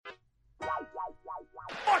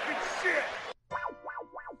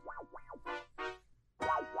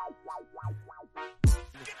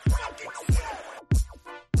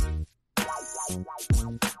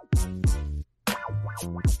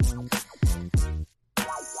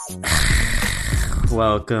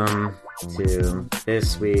Welcome to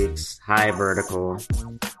this week's High Vertical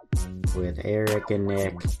with Eric and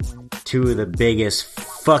Nick, two of the biggest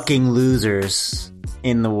fucking losers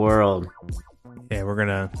in the world. Yeah, we're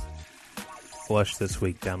gonna flush this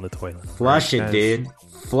week down the toilet. Flush it, dude.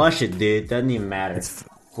 Flush it, dude. Doesn't even matter.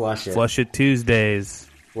 Flush it. Flush it Tuesdays.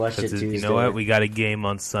 Flush it Tuesday. You know what? We got a game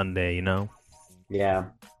on Sunday, you know? Yeah.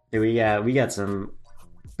 We got some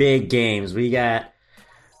big games. We got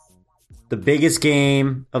the biggest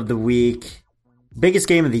game of the week, biggest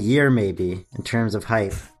game of the year maybe, in terms of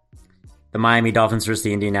hype. The Miami Dolphins versus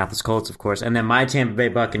the Indianapolis Colts, of course. And then my Tampa Bay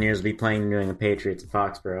Buccaneers will be playing the New England Patriots at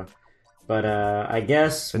Foxborough. But I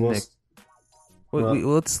guess let's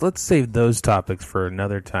save those topics for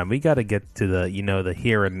another time. We got to get to the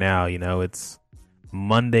here and now. It's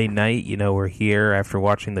Monday night. We're here after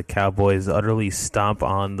watching the Cowboys utterly stomp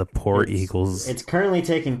on the poor Eagles. It's currently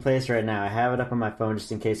taking place right now. I have it up on my phone just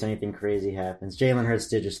in case anything crazy happens. Jalen Hurts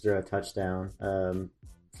did just throw a touchdown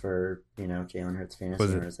for Jalen Hurts fantasy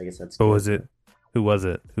owners. I guess that's. What was it? Who was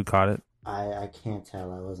it? Who caught it? I can't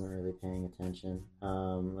tell. I wasn't really paying attention.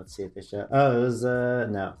 Let's see if they show. Oh, it was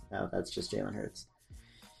no, that's just Jalen Hurts.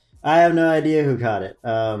 I have no idea who caught it,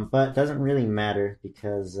 but it doesn't really matter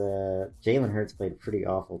because Jalen Hurts played pretty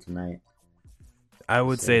awful tonight. I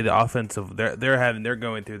would say the offensive they're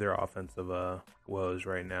going through their offensive woes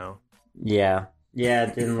right now. Yeah,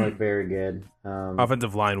 it didn't look very good.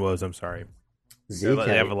 Offensive line woes. I'm sorry.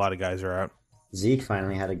 They have a lot of guys are out. Zeke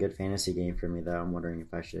finally had a good fantasy game for me, though. I'm wondering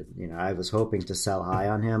if I should, I was hoping to sell high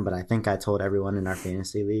on him, but I think I told everyone in our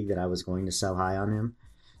fantasy league that I was going to sell high on him,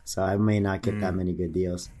 so I may not get that many good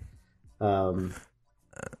deals. We'll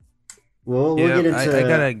get into I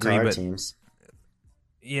gotta agree, our but teams.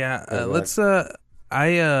 Yeah, let's. I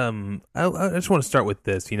just want to start with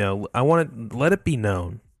this. I want to let it be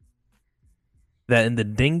known that in the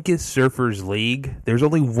Dingus Surfers League, there's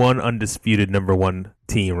only one undisputed number one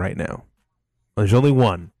team right now. There's only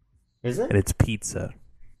one. Is it? And it's Pizza.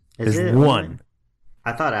 There's one.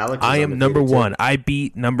 I thought Alex was I am number too. one. I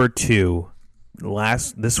beat number two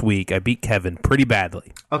this week. I beat Kevin pretty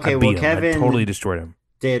badly. Okay, well, Kevin I totally destroyed him.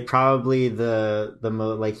 Did probably the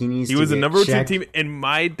most like he needs. He to was the number checked. 2 team in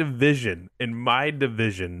my division.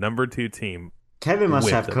 Number 2 team. Kevin must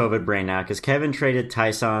have COVID brain now because Kevin traded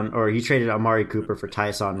he traded Amari Cooper for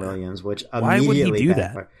Tyson Williams, which why immediately would he do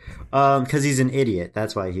backfired. that? Because he's an idiot.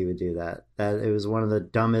 That's why he would do that. That it was one of the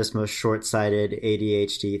dumbest, most short-sighted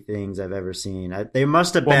ADHD things I've ever seen. They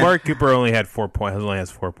must have been. Amari Cooper only had 4 points. Only has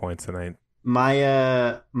 4 points tonight.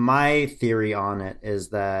 My theory on it is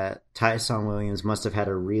that Tyson Williams must have had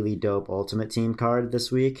a really dope Ultimate Team card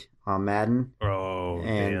this week on Madden. Oh,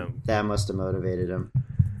 and damn. That must have motivated him.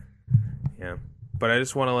 Yeah. But I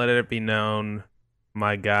just want to let it be known,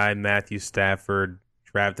 my guy, Matthew Stafford,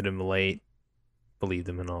 drafted him late, believed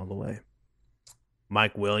him in all the way.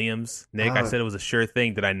 Mike Williams. Nick, I said it was a sure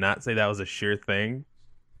thing. Did I not say that was a sure thing?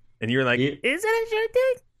 And you were like, is it a sure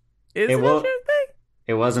thing? Is it a sure thing?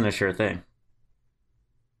 It wasn't a sure thing.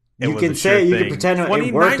 You can pretend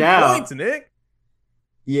it worked out. Points, Nick.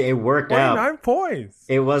 Yeah, it worked out. 29 points.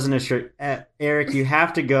 It wasn't a sure. Eric, you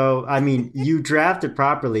have to go. I mean, you drafted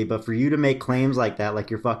properly, but for you to make claims like that,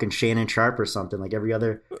 like you're fucking Shannon Sharp or something, like every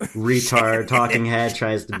other retard talking head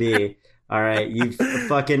tries to be. All right, you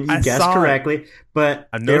guessed correctly, but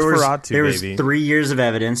there was 3 years of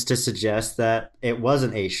evidence to suggest that it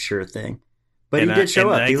wasn't a sure thing. But he did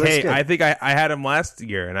show up. He looks good. I think I had him last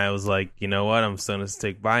year, and I was like, you know what? I'm still going to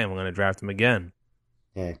stick by him. I'm going to draft him again.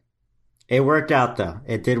 Hey, it worked out, though.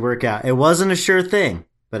 It did work out. It wasn't a sure thing,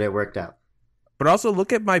 but it worked out. But also,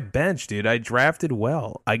 look at my bench, dude. I drafted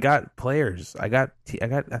well. I got players. I got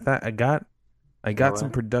some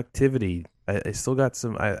productivity. I still got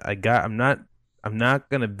some. I'm not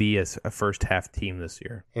going to be a first half team this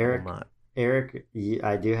year. Eric,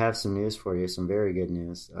 I do have some news for you. Some very good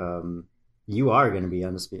news. You are going to be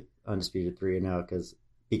undisputed 3-0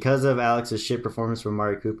 because of Alex's shit performance from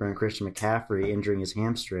Amari Cooper and Christian McCaffrey injuring his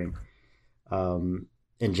hamstring, and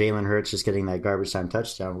Jalen Hurts just getting that garbage time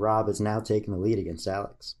touchdown. Rob is now taking the lead against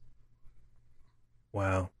Alex.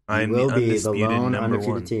 Wow, he will be the lone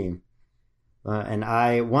undefeated team. And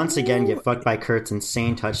I once again get fucked by Kurt's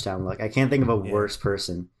insane touchdown luck. I can't think of a worse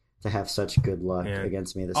person to have such good luck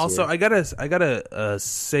against me this year. Also, I gotta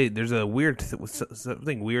say, there's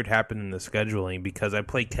something weird happened in the scheduling because I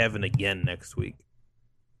play Kevin again next week.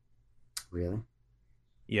 Really?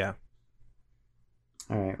 Yeah.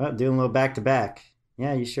 All right. Well, doing a little back to back.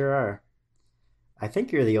 Yeah, you sure are. I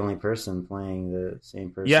think you're the only person playing the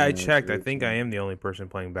same person. Yeah, I checked. I think I am the only person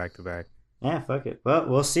playing back to back. Yeah, fuck it. Well,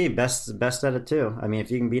 we'll see. Best out of two. I mean,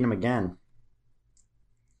 if you can beat him again.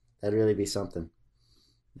 That'd really be something.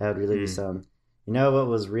 That would really be Hmm. something. You know what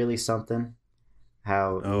was really something?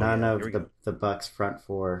 How Oh none yeah, here of we go. the Bucks front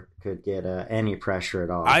four could get any pressure at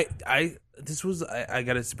all. I this was I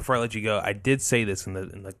gotta before I let you go. I did say this in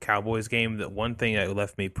the Cowboys game that one thing that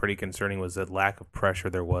left me pretty concerning was the lack of pressure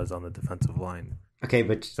there was on the defensive line. Okay,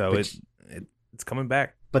 So it's coming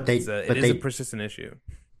back. It is a persistent issue.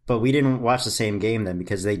 but we didn't watch the same game then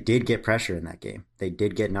because they did get pressure in that game. They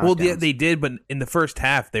did get Well, yeah, knockdowns. they did, but in the first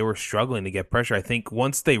half they were struggling to get pressure. I think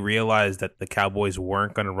once they realized that the Cowboys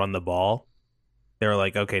weren't going to run the ball, they were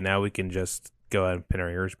like, okay, now we can just go ahead and pin our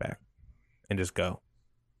ears back and just go.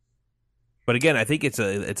 But again, I think it's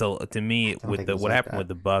a to me don't with think it the was what like happened that. with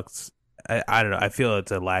the Bucks. I don't know. I feel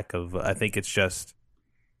it's a lack of. I think it's just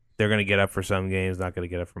they're going to get up for some games, not going to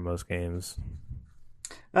get up for most games.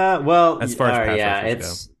 Well, As far as pass yeah, rushers go.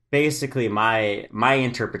 it's basically my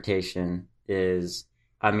interpretation is,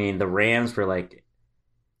 I mean, the Rams were like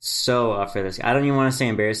so up for this. I don't even want to say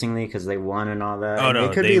embarrassingly because they won and all that. Oh And they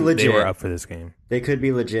no, could be they were up legit. for this game. They could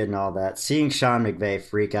be legit and all that. Seeing Sean McVay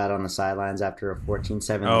freak out on the sidelines after a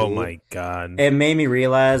 14-7 Oh lead, my god. it made me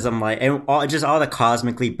realize I'm like, and all the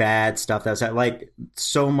cosmically bad stuff that's like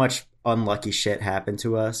so much unlucky shit happened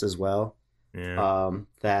to us as well. Yeah.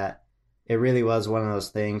 That it really was one of those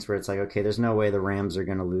things where it's like, okay, there's no way the Rams are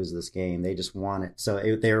going to lose this game. They just won it. So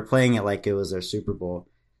they were playing it like it was their Super Bowl,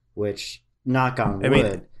 which, knock on wood, I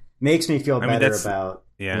mean, makes me feel better that's about,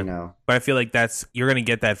 yeah. you know. But I feel like you're going to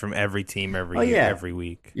get that from every team Oh, every year, yeah. every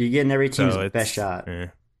week. You're getting every team's So best shot.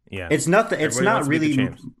 Yeah. It's nothing. It's Everybody not wants to beat the really.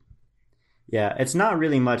 champs. Yeah, it's not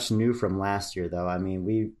really much new from last year, though. I mean,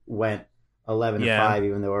 we went 11-5,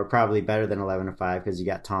 even though we're probably better than 11-5 because you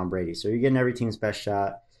got Tom Brady. So you're getting every team's best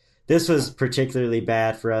shot. This was particularly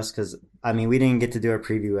bad for us because, I mean, we didn't get to do our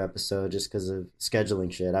preview episode just because of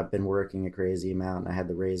scheduling shit. I've been working a crazy amount, and I had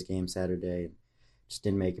the Rays game Saturday and just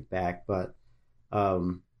didn't make it back. But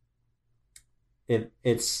um,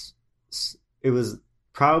 it's it was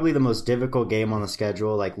probably the most difficult game on the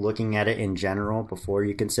schedule, like looking at it in general before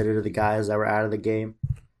you consider the guys that were out of the game.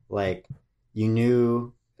 Like, you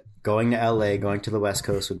knew going to LA, going to the West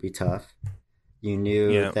Coast would be tough. You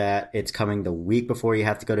knew that it's coming the week before you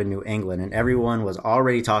have to go to New England, and everyone was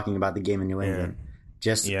already talking about the game in New England.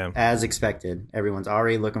 Just as expected. Everyone's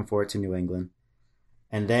already looking forward to New England.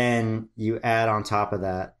 And then you add on top of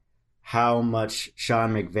that how much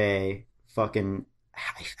Sean McVay fucking,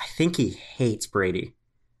 I think he hates Brady.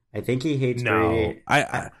 I think he hates Brady.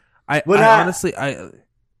 I honestly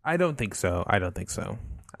I don't think so. I don't think so.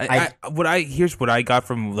 Here's what I got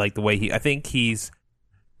from like the way I think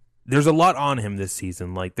there's a lot on him this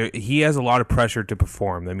season. Like he has a lot of pressure to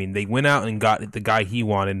perform. I mean, they went out and got the guy he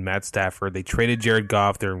wanted, Matt Stafford. They traded Jared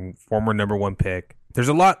Goff, their former number one pick. There's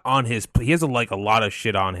a lot on he has a lot of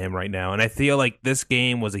shit on him right now. And I feel like this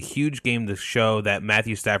game was a huge game to show that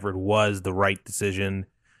Matthew Stafford was the right decision.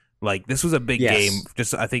 Like, this was a big game,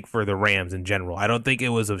 just I think for the Rams in general. I don't think it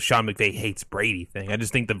was a Sean McVay hates Brady thing. I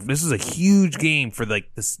just think this is a huge game for the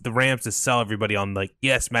Rams to sell everybody on, like,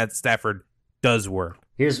 yes, Matt Stafford does work.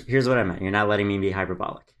 Here's what I meant. You're not letting me be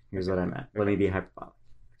hyperbolic. Here's what I meant. Let me be hyperbolic.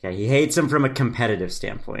 Okay, he hates him from a competitive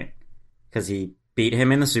standpoint because he beat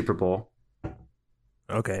him in the Super Bowl.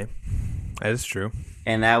 Okay, that is true.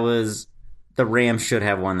 And that was the Rams should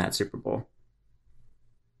have won that Super Bowl.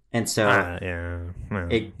 And so,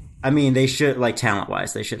 I mean, they should, like,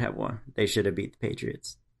 talent-wise, they should have won. They should have beat the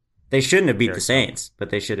Patriots. They shouldn't have beat the Saints, but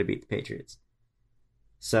they should have beat the Patriots.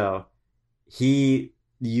 So he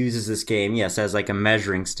uses this game, yes, as like a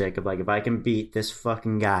measuring stick of like, if I can beat this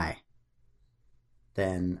fucking guy,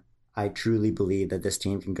 then I truly believe that this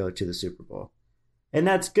team can go to the Super Bowl. And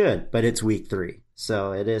that's good, but it's week 3.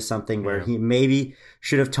 So it is something where he maybe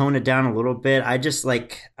should have toned it down a little bit. I just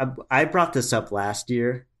like, I brought this up last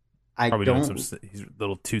year. Probably doing some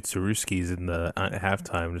little tootsaruskis in the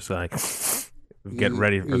halftime, just like getting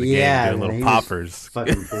ready for the game, doing little poppers.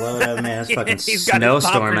 Fucking blowed up, man. It's fucking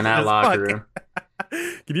snowstorm in that locker room.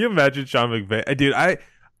 Can you imagine Sean McVay? Dude,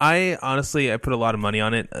 I honestly, I put a lot of money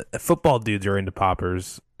on it. Football dudes are into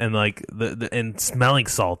poppers and like and smelling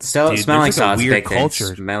salts. So, dude. smelling salts, weird big culture.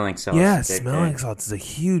 Thing. Smelling salts, yeah, smelling salts is a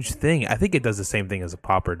huge thing. I think it does the same thing as a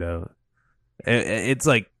popper, though. It's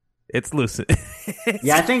like. It's loose.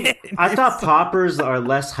 Yeah, I thought poppers are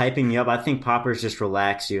less hyping me up. I think poppers just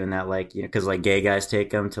relax you in that, like, you know, because like gay guys take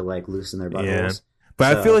them to like loosen their buttholes. Yeah.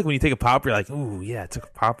 But I feel like when you take a popper, you're like, ooh, yeah, I took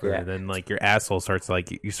a popper, and then like your asshole starts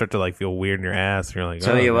like you start to like feel weird in your ass, and you're like,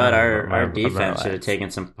 tell you what, our defense should have taken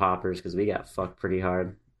some poppers because we got fucked pretty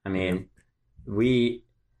hard. I mean, we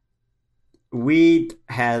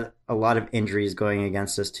had a lot of injuries going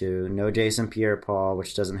against us too. No Jason Pierre-Paul,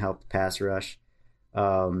 which doesn't help the pass rush.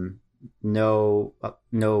 Um, no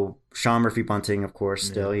Sean Murphy Bunting, of course.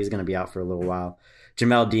 Still, Yeah. he's going to be out for a little while.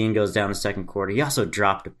 Jamel Dean goes down the second quarter. He also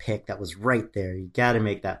dropped a pick that was right there. You got to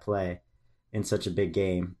make that play in such a big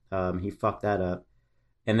game. He fucked that up.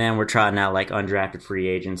 And then we're trotting out like undrafted free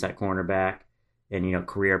agents at cornerback and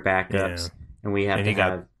career Yeah. backups, and we have And to he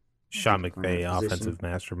got have Sean different McVay, position. offensive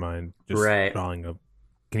mastermind, just Right. drawing up.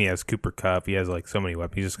 And he has Cooper Cup. He has like so many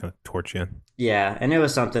weapons. He's just gonna torch you. Yeah, and it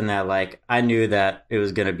was something that like I knew that it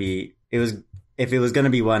was gonna be. It was if it was gonna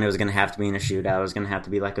be one, it was gonna have to be in a shootout. It was gonna have to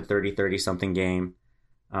be like a 30-30 something game.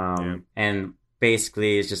 And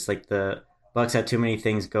basically, it's just like the Bucks had too many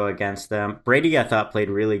things go against them. Brady, I thought, played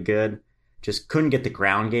really good. Just couldn't get the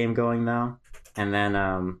ground game going though. And then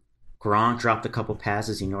Gronk dropped a couple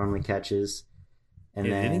passes he normally catches. And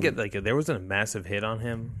Yeah, then didn't he get like there wasn't a massive hit on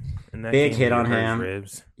him in that big game? hit on He hurt his him.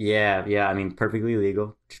 Ribs. Yeah. I mean, perfectly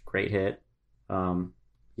legal. Great hit.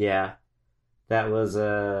 Yeah, that was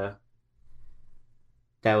that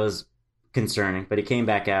was concerning. But he came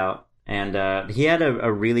back out, and he had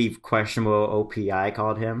a really questionable OPI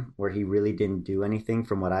called him, where he really didn't do anything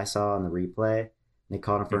from what I saw on the replay. They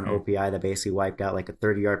called him for an OPI that basically wiped out like a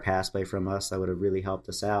 30-yard pass play from us that would have really helped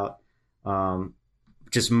us out.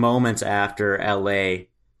 Just moments after LA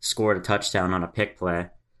scored a touchdown on a pick play.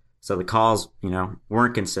 So the calls,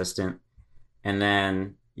 weren't consistent. And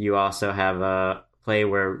then you also have a play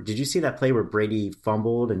where, did you see that play where Brady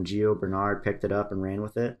fumbled and Gio Bernard picked it up and ran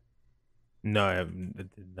with it? No, I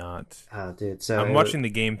did not. Oh, dude. So I'm watching the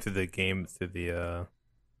game through the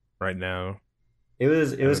right now. It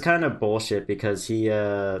was kind of bullshit because he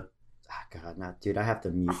God, not dude. I have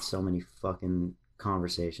to mute so many fucking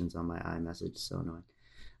conversations on my iMessage. It's so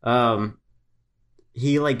annoying.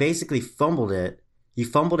 He like basically fumbled it. He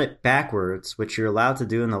fumbled it backwards, which you're allowed to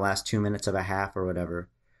do in the last 2 minutes of a half or whatever.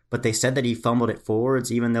 But they said that he fumbled it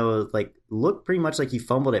forwards, even though it like looked pretty much like he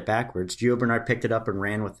fumbled it backwards. Gio Bernard picked it up and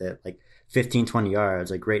ran with it like 15, 20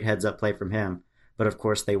 yards. A great heads up play from him. But of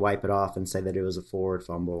course they wipe it off and say that it was a forward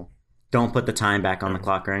fumble. Don't put the time back on the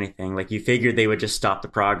clock or anything. Like you figured they would just stop the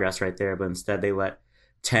progress right there, but instead they let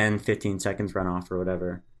 10, 15 seconds run off or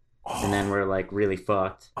whatever. And then we're like really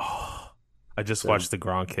fucked. I just watched the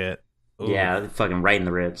Gronk hit. Ooh. Yeah, fucking right in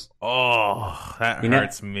the ribs. Oh, that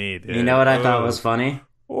hurts me, dude. You know what I thought was funny?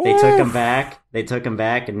 They took him back. They took him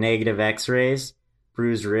back and negative x-rays,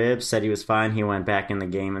 bruised ribs, said he was fine. He went back in the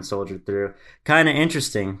game and soldiered through. Kind of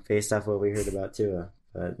interesting based off what we heard about Tua.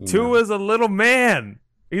 But, Tua's a little man.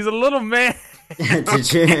 He's a little man.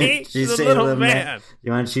 Did you say a little man?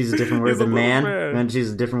 You want to choose a different word than man? You want to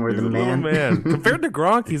choose a different word than man? Compared to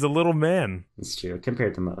Gronk, he's a little man. It's true.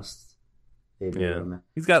 Compared to most. Yeah.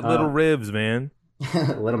 He's got little ribs, man.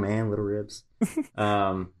 Little man, little ribs.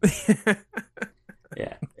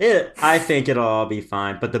 Yeah. I think it'll all be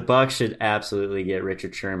fine, but the Bucks should absolutely get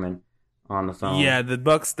Richard Sherman on the phone. Yeah, the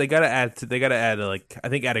Bucks they gotta add like I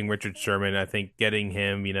think adding Richard Sherman, I think getting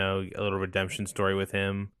him, a little redemption story with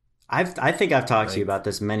him. I think I've talked to you about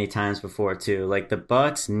this many times before too. Like the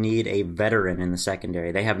Bucks need a veteran in the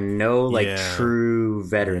secondary. They have no true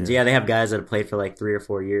veterans. Yeah, they have guys that have played for like 3 or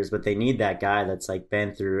 4 years, but they need that guy that's like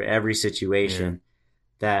been through every situation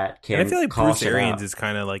that can. And I feel like call Bruce Arians out. is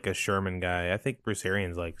kind of like a Sherman guy. I think Bruce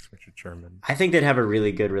Arians likes Richard Sherman. I think they'd have a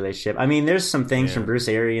really good relationship. I mean, there's some things from Bruce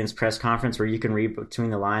Arians' press conference where you can read between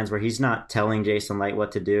the lines where he's not telling Jason Light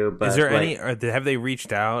what to do. But is there any? Have they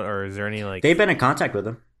reached out, or is there any like? They've been in contact with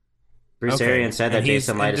him. Bruce Arians said that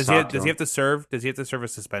Jason Light has talked to him. Does he have to serve? Does he have to serve a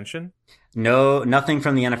suspension? No, nothing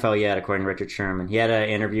from the NFL yet, according to Richard Sherman. He had an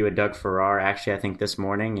interview with Doug Farrar, actually, I think this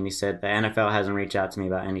morning, and he said the NFL hasn't reached out to me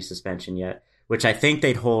about any suspension yet, which I think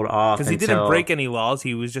they'd hold off because he didn't break any laws.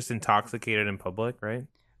 He was just intoxicated in public, right?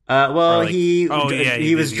 He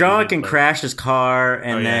was drunk and crashed his car,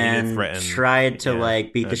 and then tried to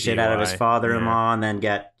beat the shit out of his father-in-law, and then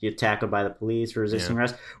get tackled by the police for resisting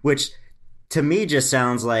arrest, which to me just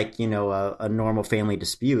sounds like a normal family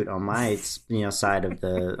dispute on my side of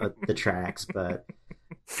the tracks, but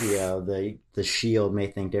the Shield may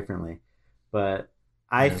think differently. But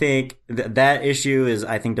I think that issue is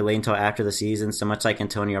delayed until after the season. So much like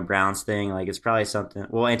Antonio Brown's thing, like it's probably something.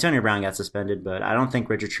 Well, Antonio Brown got suspended, but I don't think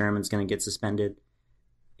Richard Sherman's going to get suspended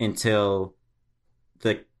until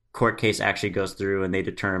the court case actually goes through and they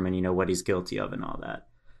determine what he's guilty of and all that.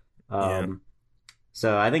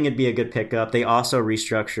 So I think it'd be a good pickup. They also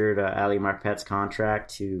restructured Ali Marpet's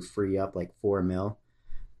contract to free up like $4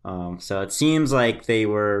 million. So it seems like they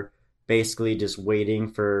were basically just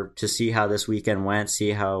waiting to see how this weekend went,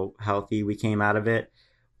 see how healthy we came out of it.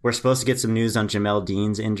 We're supposed to get some news on Jamel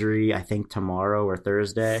Dean's injury, I think tomorrow or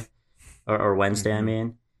Thursday or Wednesday. I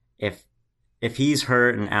mean, if if he's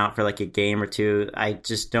hurt and out for like a game or two, I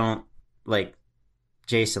just don't like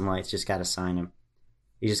Jason Light's just got to sign him.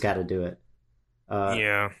 You just got to do it.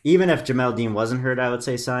 Yeah. Even if Jamel Dean wasn't hurt, I would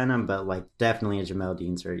say sign him. But like, definitely if Jamel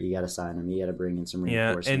Dean's hurt, you got to sign him. You got to bring in some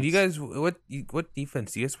reinforcements. And you guys, what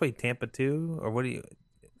defense? Do you guys play Tampa too, or what do you?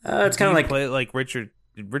 It's kind of like play like Richard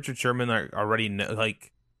Sherman already know,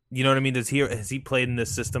 like, you know what I mean? Has he played in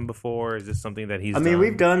this system before? Is this something that he's? I mean, done?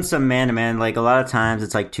 we've done some man to man. Like a lot of times,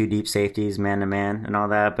 it's like two deep safeties, man to man, and all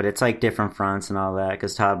that. But it's like different fronts and all that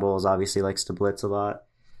because Todd Bowles obviously likes to blitz a lot.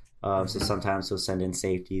 So sometimes he'll send in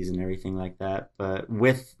safeties and everything like that. But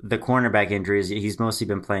with the cornerback injuries, he's mostly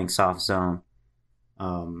been playing soft zone.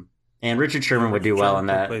 And Richard Sherman would do well on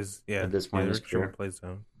that at this point in his career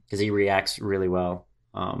because he reacts really well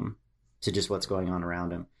to just what's going on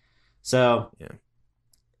around him. So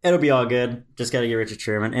it'll be all good. Just got to get Richard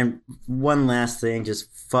Sherman. And one last thing,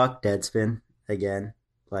 just fuck Deadspin again.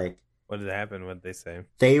 Like, what did happen? What did they say?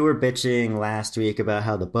 They were bitching last week about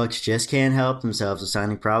how the Bucks just can't help themselves with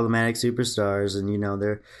signing problematic superstars, and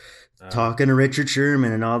they're talking to Richard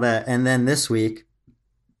Sherman and all that. And then this week,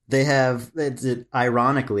 they have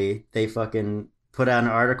ironically they fucking put out an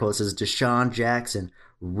article that says Deshaun Jackson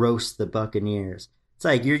roast the Buccaneers. It's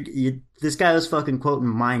like you this guy was fucking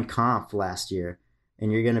quoting Mein Kampf last year,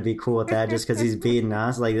 and you're gonna be cool with that just because he's beating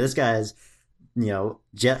us? Like this guy's.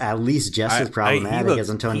 At least just as problematic as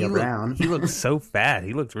Antonio Brown. He looked so fat.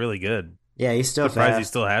 He looked really good. Yeah, he's still surprised fast. He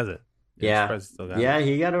still has it. He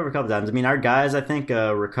got over a couple times. I mean, our guys, I think,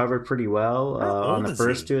 recovered pretty well on the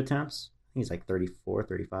first two attempts. I think he's like 34,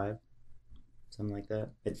 35, something like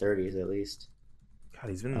that. Mid-30s at least. God,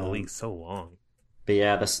 he's been in the league so long. But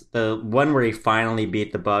yeah, the one where he finally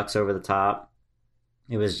beat the Bucks over the top,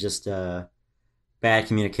 it was just... bad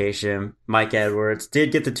communication. Mike Edwards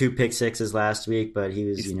did get the 2 pick sixes last week, but he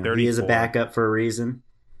was, he is a backup for a reason.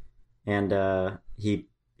 And he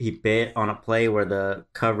bit on a play where the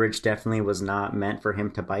coverage definitely was not meant for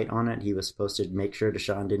him to bite on it. He was supposed to make sure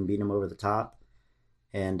Deshaun didn't beat him over the top.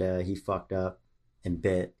 And he fucked up and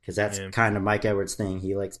bit because that's kind of Mike Edwards' thing.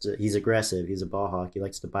 He's aggressive. He's a ball hawk. He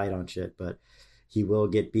likes to bite on shit, but he will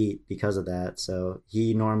get beat because of that. So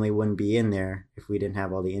he normally wouldn't be in there if we didn't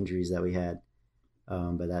have all the injuries that we had.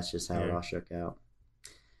 But that's just how it all shook out.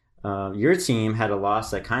 Your team had a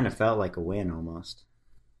loss that kind of felt like a win almost.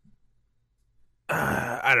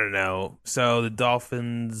 I don't know. So the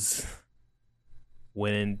Dolphins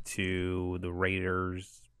went into the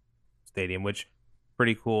Raiders stadium, which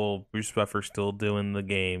pretty cool. Bruce Buffer still doing the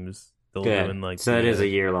games. Still doing so it is a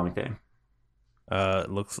year-long thing.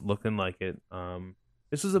 Looking like it.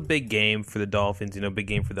 This was a big game for the Dolphins. Big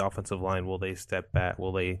game for the offensive line. Will they step back?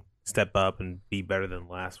 Will they step up and be better than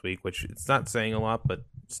last week, which it's not saying a lot, but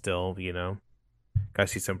still, gotta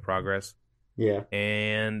see some progress. Yeah.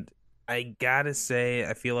 And I gotta say,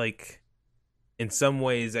 I feel like in some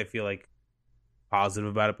ways I feel like positive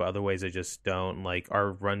about it, but other ways I just don't. Like,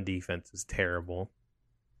 our run defense is terrible.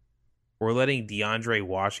 We're letting DeAndre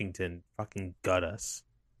Washington fucking gut us.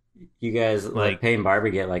 You guys let Peyton Barber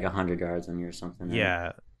get like 100 yards on you or something.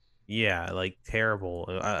 Right? Yeah, like terrible.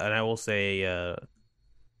 And I will say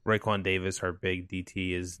Raekwon Davis, our big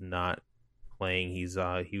DT, is not playing. He was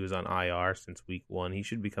on IR since week 1. He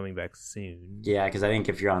should be coming back soon. Yeah, because I think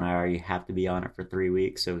if you're on IR, you have to be on it for 3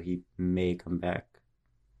 weeks, so he may come back.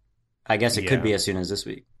 I guess it could be as soon as this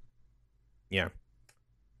week. Yeah.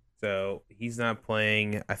 So he's not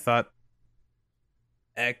playing. I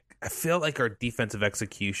feel like our defensive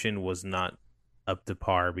execution was not up to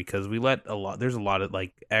par because we let a lot. There's a lot of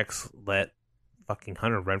X let fucking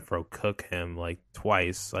Hunter Renfrow cook him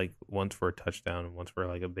twice, once for a touchdown and once for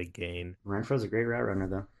a big gain. Renfrow's a great route runner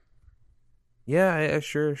though. Yeah,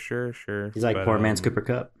 sure. He's like poor man's Cooper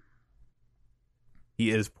Kupp. He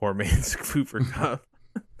is poor man's Cooper Kupp.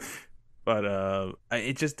 But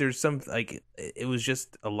it just there's some it was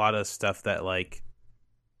just a lot of stuff that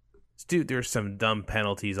dude, there's some dumb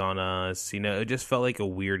penalties on us. It just felt like a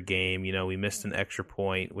weird game. We missed an extra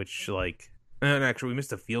point, which and actually, we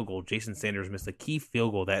missed a field goal. Jason Sanders missed a key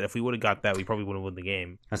field goal that if we would have got that, we probably would have won the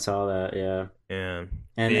game. I saw that, yeah. Yeah.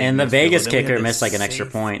 And the Vegas kicker missed an extra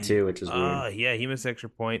point, too, which was weird. Yeah, he missed an extra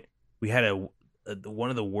point. We had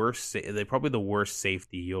one of the worst, probably the worst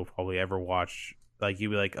safety you'll probably ever watch.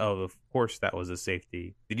 You'd be like, oh, of course that was a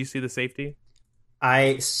safety. Did you see the safety?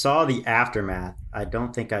 I saw the aftermath. I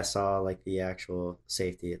don't think I saw the actual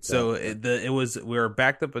safety itself. So we were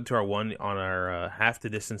backed up into our one on our half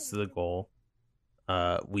the distance to the goal.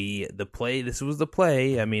 This was the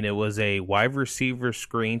play. I mean, it was a wide receiver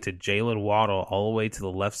screen to Jalen Waddle all the way to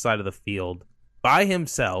the left side of the field by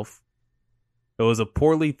himself. It was a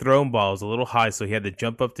poorly thrown ball. It was a little high, so he had to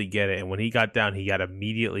jump up to get it. And when he got down, he got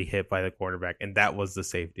immediately hit by the quarterback, and that was the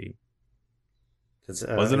safety.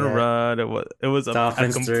 It wasn't a run. It was a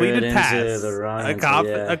completed pass.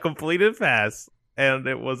 A completed pass, and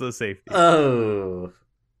it was a safety. Oh,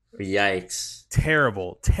 yikes!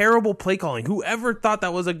 Terrible play calling. Whoever thought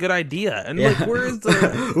that was a good idea? And like, where is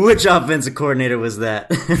the which offensive coordinator was that?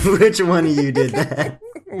 Which one of you did that?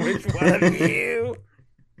 Which one of you?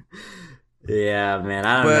 Yeah, man,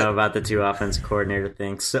 I don't know about the two offensive coordinator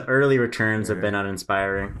things. So early returns have been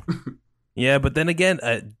uninspiring. Yeah, but then again,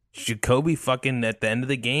 Jacoby fucking at the end of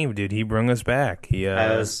the game, dude, he brought us back.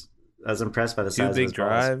 I was impressed by the size of his two big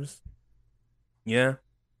drives. Yeah,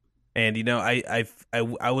 and I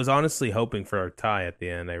was honestly hoping for a tie at the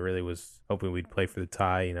end. I really was hoping we'd play for the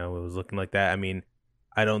tie. It was looking like that. I mean,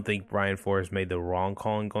 I don't think Brian Flores made the wrong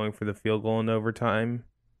call in going for the field goal in overtime,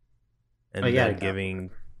 and giving.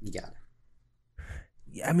 Yeah.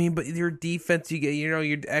 Yeah, I mean, but your defense, you get,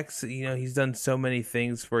 your ex, he's done so many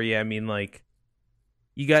things for you. I mean, like,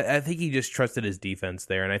 I think he just trusted his defense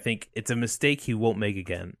there, and I think it's a mistake he won't make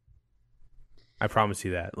again. I promise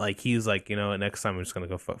you that. Like, he's like, next time I'm just gonna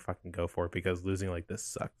go fucking go for it because losing like this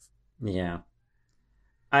sucks. Yeah.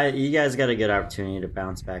 You guys got a good opportunity to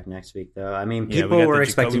bounce back next week, though. I mean, people were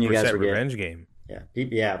expecting you guys to get revenge game.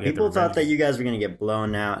 Yeah, people thought that you guys were going to get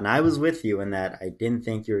blown out, and I was with you in that. I didn't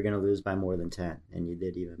think you were going to lose by more than 10, and you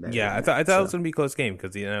did even better. Yeah, I thought it was going to be a close game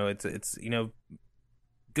because it's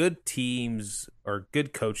good teams or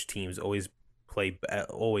good coach teams always play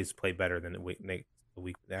better than the week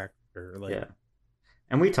after. Like, yeah,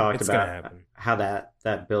 and we talked about how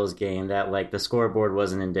that Bills game, that like the scoreboard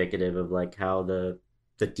wasn't indicative of like how the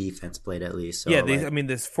defense played at least. So, yeah, it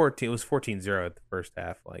was 14-0 at the first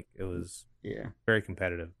half. Like, it was. Yeah, very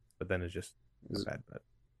competitive, but then it's just bad. But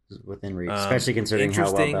within reach, especially considering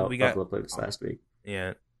how well Buffalo played this last week.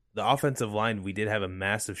 Yeah, the offensive line, we did have a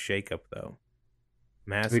massive shakeup though.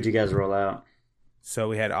 Massive. Who'd you guys roll out? So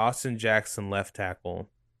we had Austin Jackson left tackle.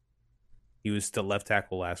 He was still left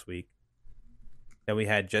tackle last week. Then we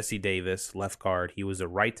had Jesse Davis left guard. He was a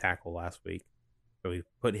right tackle last week. So we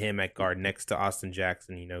put him at guard next to Austin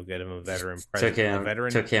Jackson. Get him a veteran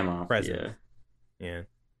presence. Took him off. Presence. Yeah.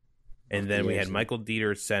 And then we had Michael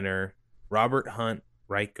Dieter center, Robert Hunt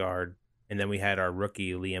right guard, and then we had our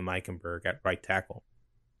rookie Liam Eichenberg at right tackle.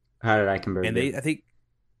 How did Eichenberg? And I think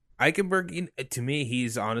Eichenberg, to me,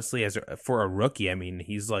 he's honestly for a rookie. I mean,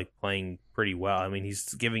 he's like playing pretty well. I mean,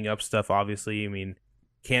 he's giving up stuff. Obviously, I mean,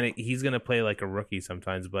 he's gonna play like a rookie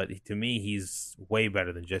sometimes, but to me, he's way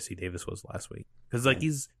better than Jesse Davis was last week because like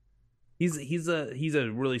he's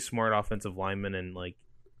a really smart offensive lineman and like.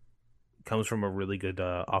 Comes from a really good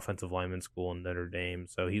offensive lineman school in Notre Dame,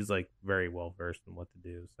 so he's like very well versed in what to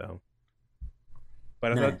do. So,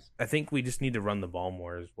 but I think we just need to run the ball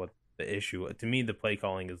more. Is what the issue to me? The play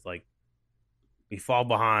calling is like we fall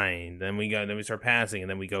behind, then we start passing, and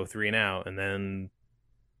then we go 3 and out, and then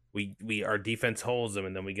our defense holds them,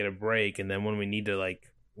 and then we get a break, and then when we need to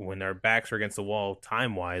when our backs are against the wall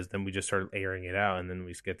time wise, then we just start airing it out, and then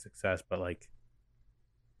we get success. But like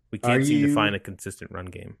we can't seem to find a consistent run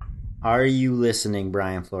game. Are you listening,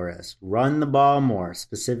 Brian Flores? Run the ball more,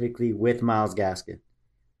 specifically with Myles Gaskin.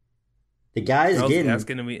 The guy's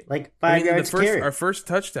getting like 5 yards carry. Our first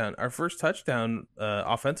touchdown,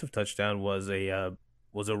 offensive touchdown was a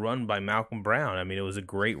run by Malcolm Brown. I mean, it was a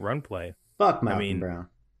great run play. Fuck Malcolm Brown.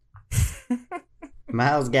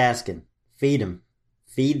 Myles Gaskin, feed him,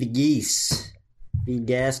 feed the geese, feed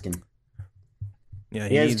Gaskin. Yeah,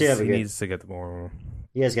 he needs to get the ball.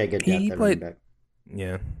 You guys got good depth at running back.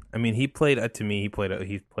 Yeah, I mean, he played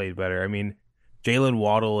better. I mean, Jalen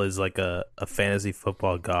Waddle is like a fantasy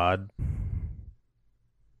football god.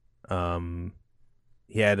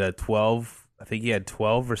 He had 12. I think he had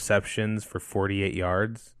 12 receptions for 48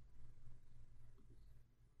 yards.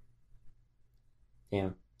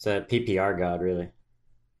 Yeah, it's a PPR god, really.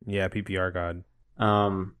 Yeah, PPR god.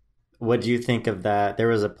 What do you think of that? There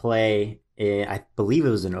was a play, I believe it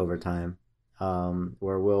was in overtime,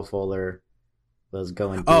 where Will Fuller was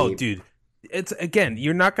going deep. Oh, dude. It's again,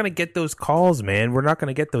 you're not going to get those calls, man. We're not going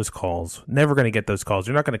to get those calls. Never going to get those calls.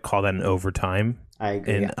 You're not going to call that in overtime. I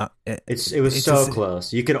agree. And, it was so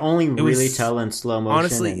close. You could only really tell in slow motion.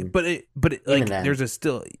 Honestly, there's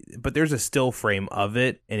a still frame of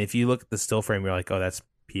it, and if you look at the still frame, you're like, oh, that's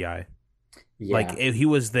PI. Yeah. Like he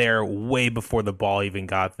was there way before the ball even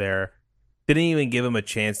got there. Didn't even give him a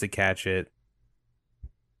chance to catch it.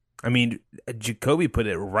 I mean, Jacoby put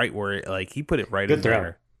it right where, he put it right in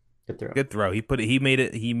there. Good throw. He made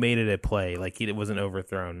it a play. It wasn't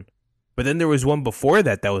overthrown. But then there was one before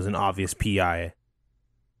that was an obvious PI.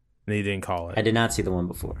 And and he didn't call it. I did not see the one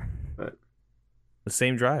before, but The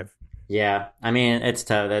same drive. yeah, I mean, it's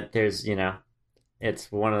tough that there's,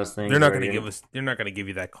 it's one of those things. They're not going to give us. They're not going to give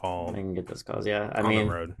you that I call can get those calls. Yeah, I on mean,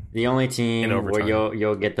 the road. the only In team where overtime.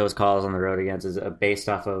 you'll get those calls on the road against is based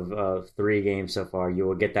off of 3 games so far. You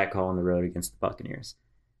will get that call on the road against the Buccaneers.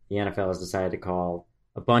 The NFL has decided to call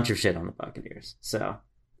a bunch of shit on the Buccaneers, so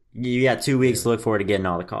you got 2 weeks to look forward to getting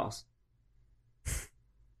all the calls.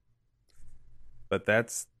 But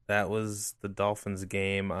that was the Dolphins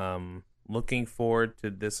game. Looking forward to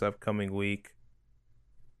this upcoming week.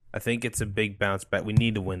 I think it's a big bounce back. We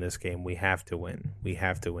need to win this game. We have to win.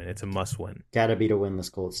 It's a must win. Got to be to win this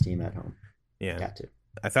Colts team at home. Yeah. Got to.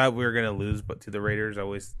 I thought we were going to lose but to the Raiders. I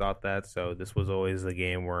always thought that. So this was always the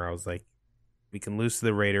game where I was like, we can lose to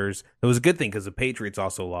the Raiders. It was a good thing because the Patriots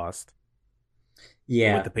also lost. Yeah.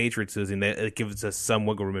 And with the Patriots losing, it gives us some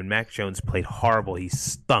wiggle room. And Mac Jones played horrible. He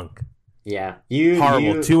stunk. Yeah.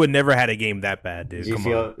 Horrible. Tua never had a game that bad, dude.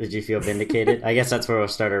 Did you feel vindicated? I guess that's where we'll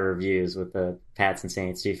start our reviews with the Pats and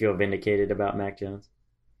Saints. Do you feel vindicated about Mac Jones?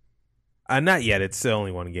 Not yet. It's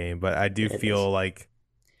only one game, but I do feel like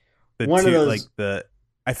I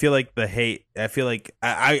feel like the hate. I feel like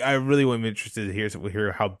I really am interested to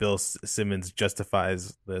hear how Bill Simmons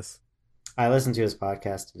justifies this. I listened to his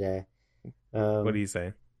podcast today. What do you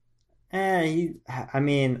say?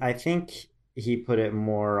 I think he put it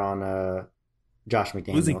more on Josh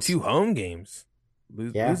McDaniels. Losing 2 home games.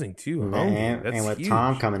 Losing 2 home games. That's and with huge.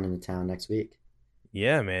 Tom coming into town next week.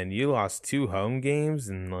 Yeah, man. You lost 2 home games,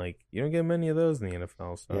 and you don't get many of those in the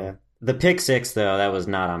NFL. So. Yeah. The pick 6, though, that was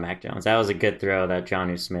not on Mac Jones. That was a good throw that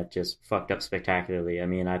Jonnu Smith just fucked up spectacularly. I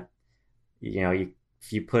mean,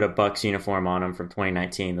 if you put a Bucs uniform on him from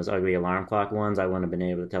 2019, those ugly alarm clock ones, I wouldn't have been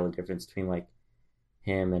able to tell the difference between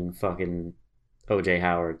him and fucking OJ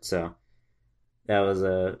Howard. So that was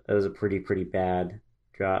a pretty bad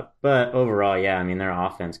drop. But overall, yeah, I mean, their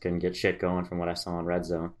offense couldn't get shit going from what I saw in red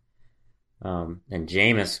zone. And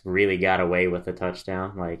Jameis really got away with the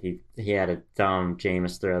touchdown. He had a dumb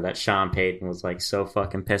Jameis throw that Sean Payton was so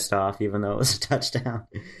fucking pissed off, even though it was a touchdown.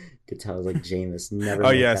 You could tell it was Jameis never. Oh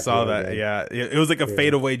yeah, I saw that. Again. Yeah, it was like a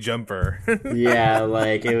fadeaway jumper. Yeah,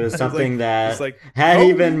 it was something that had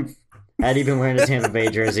he been wearing a Tampa Bay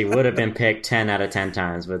jersey, would have been picked 10 out of 10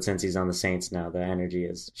 times. But since he's on the Saints now, the energy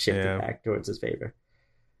is shifted back towards his favor.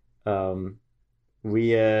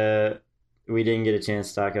 We didn't get a chance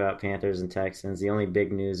to talk about Panthers and Texans. The only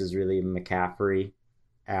big news is really McCaffrey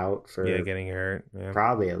out for getting hurt. Yeah.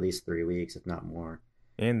 Probably at least 3 weeks, if not more.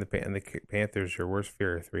 And the Panthers, your worst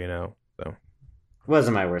fear, 3-0. So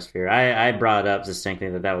wasn't my worst fear. I brought up distinctly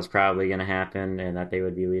that was probably going to happen and that they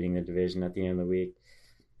would be leading the division at the end of the week.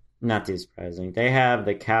 Not too surprising. They have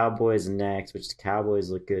the Cowboys next, which the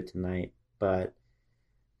Cowboys look good tonight, but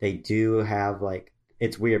they do have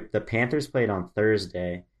it's weird. The Panthers played on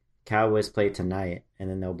Thursday. Cowboys play tonight, and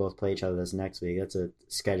then they'll both play each other this next week. That's a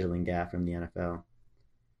scheduling gaffe from the NFL.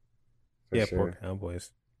 Sure. Poor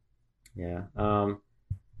Cowboys. Yeah.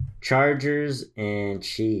 Chargers and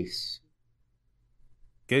Chiefs.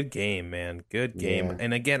 Good game, man. Good game. Yeah.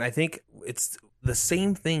 And again, I think it's the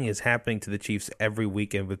same thing is happening to the Chiefs every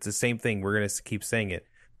weekend, but it's the same thing. We're going to keep saying it.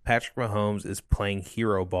 Patrick Mahomes is playing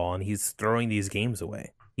hero ball, and he's throwing these games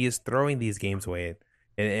away.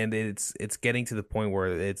 And it's getting to the point where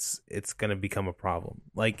it's going to become a problem.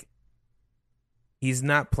 He's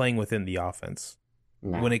not playing within the offense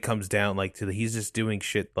when it comes down he's just doing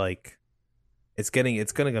shit it's going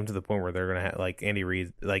to come to the point where they're going to have Andy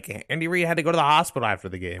Reid had to go to the hospital after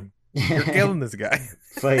the game. You're killing this guy.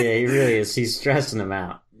 But yeah, he really is. He's stressing him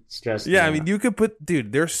out. I mean, you could put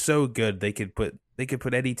they're so good they could put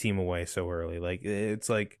any team away so early.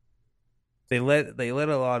 They let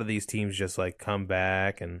a lot of these teams just come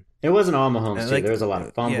back, and it wasn't all Mahomes too. There was a lot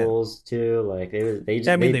of fumbles too. They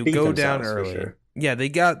go down early. Sure. Yeah,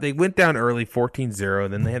 they went down early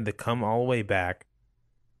 14-0, then they had to come all the way back,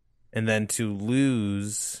 and then to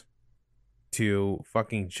lose to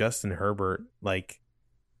fucking Justin Herbert,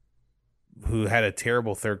 who had a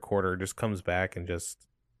terrible third quarter, just comes back and just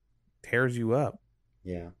tears you up.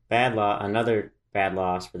 Yeah, another bad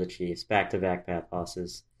loss for the Chiefs. Back-to-back bad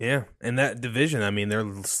losses. Yeah, and that division, I mean,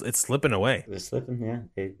 it's slipping away. They're slipping, yeah.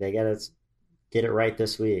 They got to get it right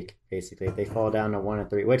this week, basically. If they fall down to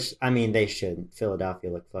 1-3, which, I mean, they shouldn't.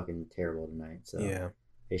 Philadelphia looked fucking terrible tonight. So yeah.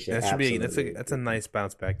 They should that's a nice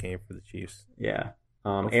bounce-back game for the Chiefs. Yeah.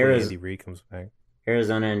 Andy Reid comes back.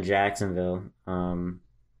 Arizona and Jacksonville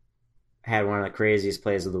had one of the craziest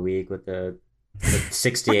plays of the week with the The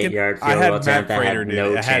 68 Fucking, yard I field goal had Matt attempt that Prater, had dude.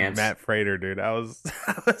 no I had chance. Matt Prater, dude. I was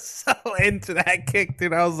I was so into that kick,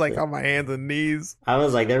 dude. I was like on my hands and knees. I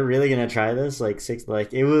was like, they're really gonna try this? Like six,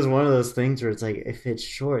 like it was one of those things where it's like, if it's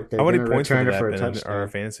short, they're How many gonna points would return it that for have a been in our touchdown.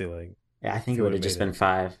 fantasy league Yeah, I if think it you would would have have just made been it?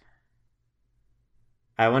 5.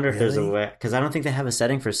 I wonder if there's a Really? way, because I don't think they have a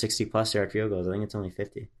setting for 60 plus yard field goals. I think it's only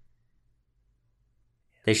 50.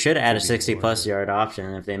 They should add a Should be 60 more, plus dude. yard option.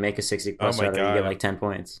 And if they make a 60 Oh plus my yarder, you get god. like 10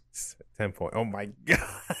 points. 10 point. Oh my god.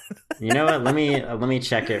 You know what? Let me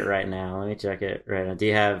check it right now. Let me check it right now. Do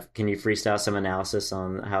you have? Can you freestyle some analysis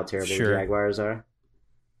on how terrible the Sure. Jaguars are?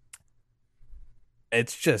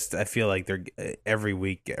 It's just I feel like they're every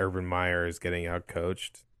week Urban Meyer is getting out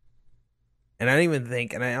coached. And I don't even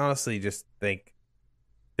think and I honestly just think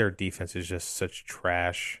their defense is just such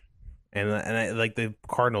trash. And I like the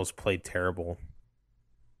Cardinals played terrible.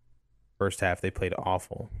 First half they played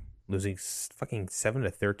awful, losing fucking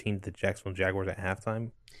 7-13 to the Jacksonville Jaguars at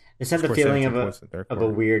halftime. It's had the Scored feeling 17 points in the third of a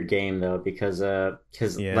quarter. weird game though, because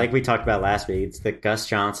Yeah. like we talked about last week, it's the Gus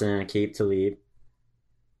Johnson and Aqib Talib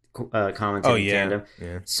Oh commentating yeah. tandem.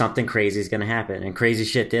 Yeah. Something crazy is going to happen, and crazy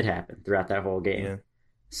shit did happen throughout that whole game. Yeah. It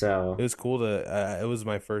So was cool to. It was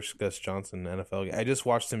my first Gus Johnson NFL game. I just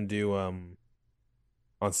watched him do.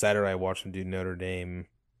 On Saturday, I watched him do Notre Dame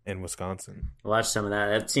and Wisconsin. watch some of that.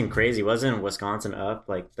 That seemed crazy. Wasn't Wisconsin up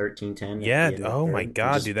like 13-10 at Yeah. the end of the Oh my third? And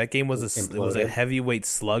God, just dude, that game was it was a imploded. heavyweight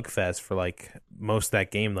slugfest for like most of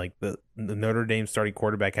that game. Like the Notre Dame starting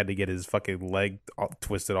quarterback had to get his fucking leg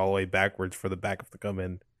twisted all the way backwards for the backup to come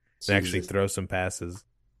in and actually Jesus. throw some passes.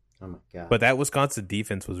 Oh my god. But that Wisconsin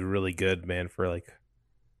defense was really good, man. For like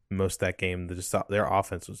most of that game, their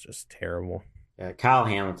offense was just terrible. Kyle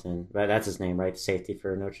Hamilton, that's his name, right? The safety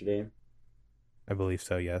for Notre Dame. I believe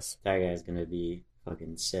so. Yes. That guy's gonna be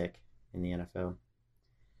fucking sick in the NFL.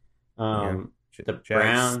 Yeah. The Jags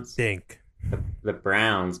Browns, stink. the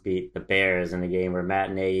Browns beat the Bears in the game where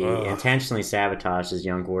Matt Nagy Ugh. intentionally sabotaged his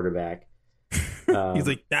young quarterback. He's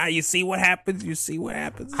like, nah, you see what happens? You see what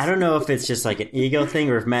happens? I don't know if it's just like an ego thing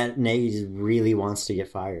or if Matt Nagy just really wants to get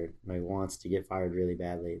fired. Like wants to get fired really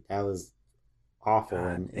badly. That was awful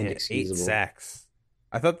and Man, 8 inexcusable. sacks.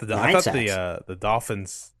 I thought the Nine sacks. the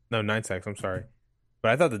Dolphins 9 sacks. I'm sorry,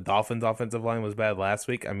 but I thought the Dolphins' offensive line was bad last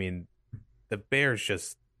week. I mean, the Bears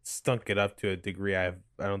just stunk it up to a degree I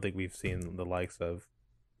don't think we've seen the likes of.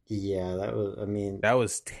 Yeah, that was. I mean, That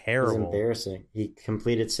was it was terrible. embarrassing. He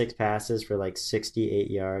completed 6 passes for like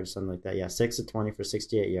 68 yards, something like that. Yeah, 6 of 20 for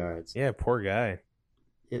 68 yards. Yeah, poor guy.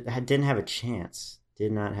 Didn't have a chance.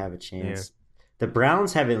 Did not have a chance. The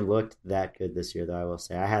Browns haven't looked that good this year, though. I will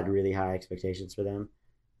say I had really high expectations for them,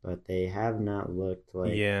 but they have not looked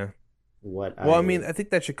like Yeah. what. Well, I mean, I think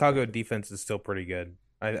that Chicago defense is still pretty good.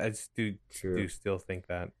 I just do True. still think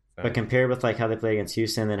that. So. But compared with like how they played against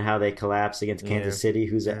Houston and how they collapsed against Kansas City,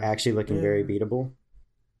 who's Yeah. actually looking Yeah. very beatable.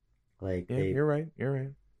 Like Yeah, you're right. You're right.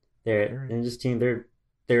 they're in this team.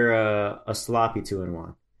 They're a sloppy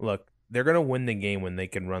 2-1. Look, they're gonna win the game when they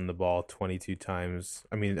can run the ball 22 times.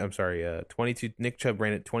 I mean, I'm sorry, 22. Nick Chubb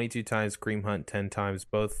ran it 22 times. Kareem Hunt 10 times,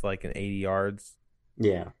 both like in 80 yards.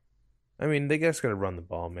 Yeah, I mean, they just gotta run the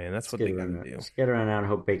ball, man. That's what they gotta do. Just get around and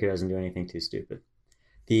hope Baker doesn't do anything too stupid.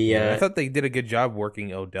 I thought they did a good job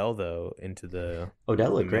working Odell though into the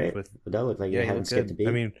Odell looked great. with- Odell looked like he he hadn't looked skipped good. a beat.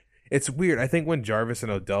 I mean, it's weird. I think when Jarvis and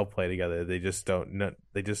Odell play together, they just don't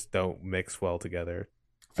mix well together.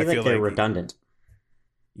 I feel like they're redundant.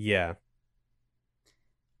 Yeah,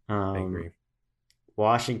 I agree.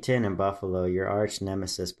 Washington and Buffalo, your arch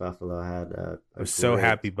nemesis Buffalo had I was so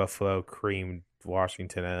happy Buffalo creamed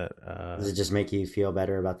Washington at. Does it just make you feel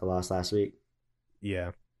better about the loss last week?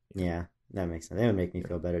 Yeah. Yeah, that makes sense. It would make me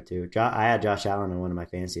feel better too. I had Josh Allen in one of my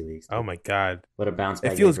fantasy leagues. Oh my God. What a bounce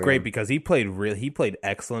back! It feels game for great him. because he played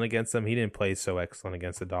excellent against them. He didn't play so excellent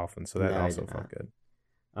against the Dolphins, so that No, he also did felt not.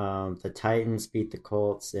 good. The Titans beat the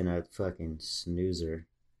Colts in a fucking snoozer.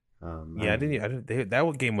 Yeah,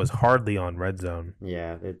 that game was hardly on red zone.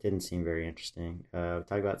 Yeah, it didn't seem very interesting.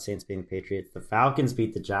 Talk about Saints beating the Patriots. The Falcons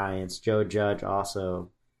beat the Giants. Joe Judge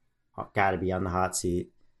also got to be on the hot seat.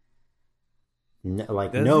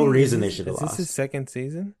 No reason they should have Is lost. this his second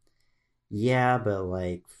season? Yeah, but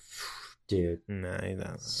like, dude. Nah, he's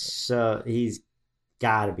not. So he's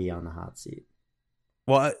got to be on the hot seat.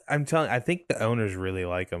 Well, I'm telling. I think the owners really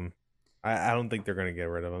like him. I don't think they're gonna get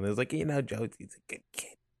rid of him. It's like Joe, he's a good kid.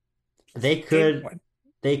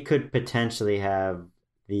 They could potentially have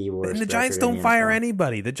the worst. And the Giants record in don't the fire NFL.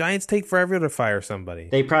 anybody. The Giants take forever to fire somebody.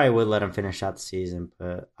 They probably would let him finish out the season,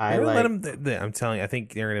 but let him. I'm telling you, I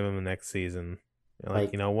think they're gonna give him the next season.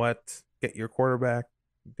 Like, you know what? Get your quarterback.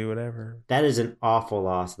 Do whatever. That is an awful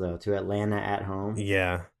loss though to Atlanta at home.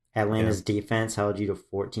 Yeah. Yeah. Atlanta's defense held you to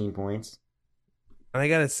 14 points. And I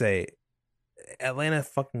gotta say, Atlanta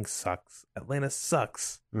fucking sucks. Atlanta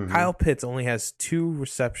sucks. Mm-hmm. Kyle Pitts only has 2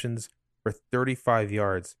 receptions for 35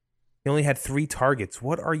 yards. He only had 3 targets.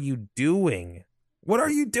 What are you doing? What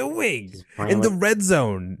are you doing He's playing in the with red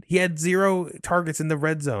zone? He had 0 targets in the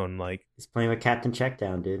red zone. Like, he's playing with Captain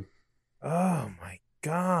Checkdown, dude. oh my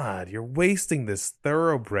god, you're wasting this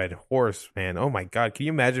thoroughbred horse, man. Oh my god, can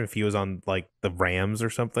you imagine if he was on like the Rams or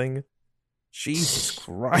something? Jesus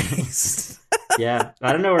Christ. Yeah,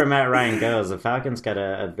 I don't know where Matt Ryan goes. The Falcons got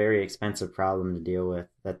a very expensive problem to deal with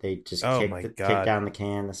that they just Oh my kicked god. down the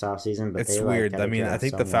can this offseason, but It's they like weird. got I to mean, I draft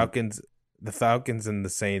think the someone. Falcons and the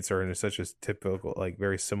Saints are in such a typical, like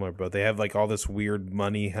very similar boat. They have like all this weird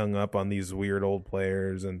money hung up on these weird old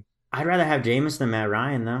players, and I'd rather have Jameis than Matt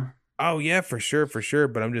Ryan though. oh yeah, for sure, for sure.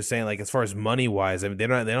 But I'm just saying, like as far as money wise, I mean, they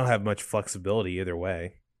don't have much flexibility either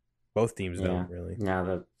way. Both teams Yeah. don't really. Now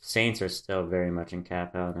the Saints are still very much in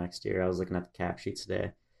cap hell next year. I was looking at the cap sheet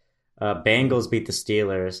today. Yeah. Bengals beat the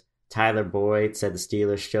Steelers. Tyler Boyd said the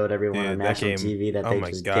Steelers showed everyone on Dude, that national game. TV that Oh they my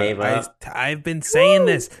just god, gave up. I've been saying Woo!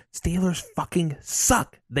 this. Steelers fucking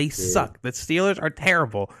suck. They Dude. suck. The Steelers are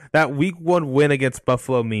terrible. That week 1 win against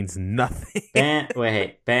Buffalo means nothing. Ben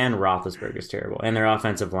Roethlisberger's terrible, and their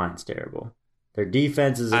offensive line's terrible. Their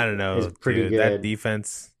defense I don't is know, pretty dude. That good.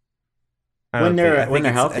 defense. I When don't think. they're when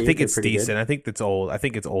they're I healthy, think they're it's pretty decent. good. I think it's old. I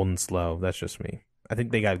think it's old and slow. That's just me. I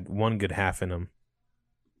think they got one good half in them.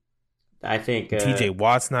 I think T.J.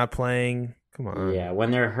 Watt's not playing. Come on. yeah,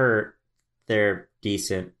 when they're hurt, they're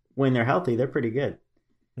decent. When they're healthy, they're pretty good.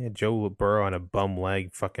 Yeah, Joe Burrow on a bum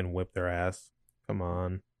leg fucking whipped their ass. Come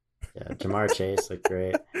on. Yeah, Jamar Chase looked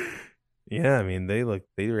great. Yeah, I mean they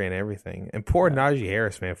ran everything. And poor Yeah. Najee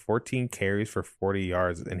Harris, man, 14 carries for 40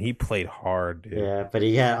 yards, and he played hard, dude. Yeah, but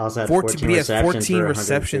also had 14, 14 but he has receptions 14 for 102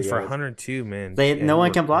 receptions for yards. 102, man. They Yeah, no he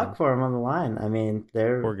one can worked block hard. for him on the line. I mean,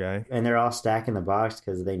 Poor guy. they're all stacking the box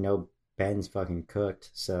because they know Ben's fucking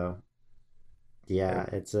cooked. So yeah,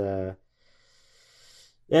 it's a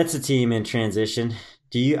team in transition.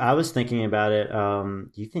 I was thinking about it.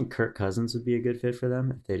 Do you think Kirk Cousins would be a good fit for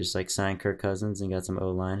them if they just like signed Kirk Cousins and got some O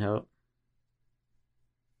line help?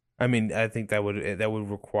 I mean, I think that would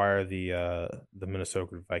require the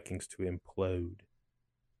Minnesota Vikings to implode.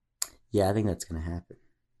 Yeah, I think that's gonna happen.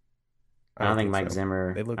 I don't think Mike so.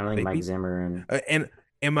 Zimmer. They look. I don't think Mike Zimmer and And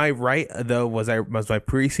am I right though? Was my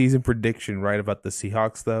preseason prediction right about the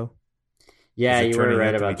Seahawks though? yeah, Is it you were turning right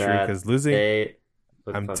out to be about true? that. Because losing, They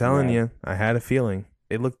look I'm fucking telling bad. you, I had a feeling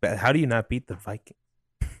they look bad. How do you not beat the Vikings?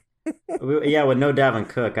 Yeah, with no Dalvin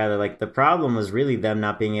Cook either. Like the problem was really them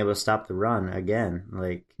not being able to stop the run again.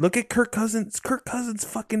 Like, Look at Kirk Cousins. Kirk Cousins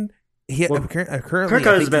fucking. He well, currently Kirk I has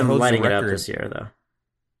think he been holds lighting the it up record. this year, though.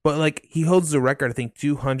 But like he holds the record, I think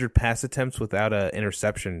 200 pass attempts without an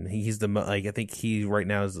interception. He's the like I think he right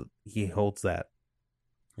now he holds that.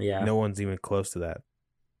 Yeah, No one's even close to that.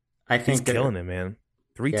 I He's think killing it, man.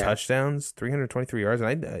 3 yeah. touchdowns, 323 yards,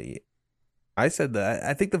 and I said that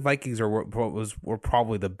I think the Vikings were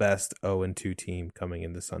probably the best 0-2 team coming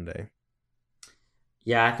into Sunday.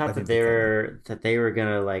 Yeah, I thought I that think they they were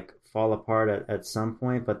gonna like fall apart at some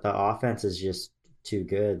point, but the offense is just too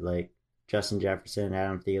good. Like Justin Jefferson,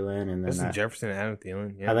 Adam Thielen, and then Justin Jefferson, Adam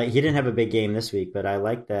Thielen, I yeah, like he didn't have a big game this week, but I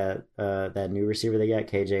like that new receiver they got,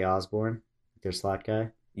 KJ Osborne, their slot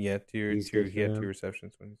guy. yeah, He's two, good he for had them. 2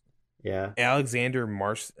 receptions. Yeah, Alexander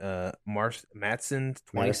Matson, Madison.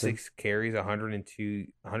 26 carries,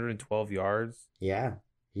 112 yards. Yeah,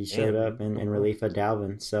 he showed Damn, up dude. in relief of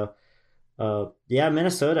Dalvin. So, yeah,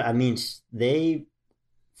 Minnesota. I mean, they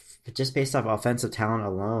just based off offensive talent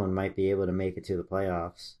alone might be able to make it to the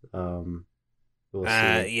playoffs. We'll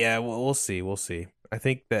see. Yeah, we'll see. We'll see. I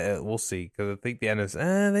think that we'll see because I think the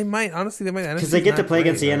NFC. They might honestly. They might Because they get to not play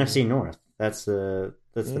against the great, man. NFC North. That's the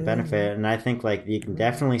Yeah. benefit, and I think like you can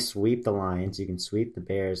definitely sweep the Lions, you can sweep the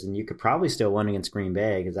Bears, and you could probably still win against Green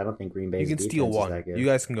Bay because I don't think Green You Bay's can defense steal is one. that good. You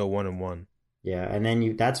guys can go 1-1. Yeah, and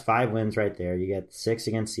then that's 5 wins right there. You get 6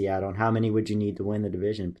 against Seattle. And how many would you need to win the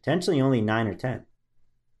division? Potentially only 9 or 10.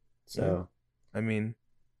 So I mean,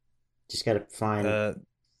 just got to find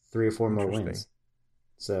 3 or 4 more interesting. wins.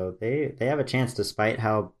 So they have a chance despite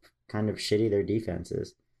how kind of shitty their defense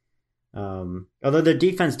is. Although their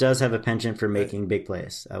defense does have a penchant for making big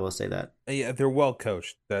plays, I will say that. Yeah, they're well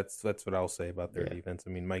coached. That's what I'll say about their Yeah. defense.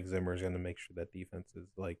 I mean, Mike Zimmer is going to make sure that defense is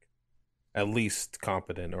like at least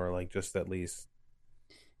competent or like just at least.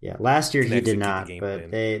 Yeah, last year Can he did execute the not, game but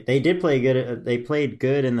plan. they did play good. They played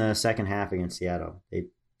good in the second half against Seattle. They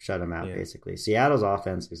shut them out Yeah. basically. Seattle's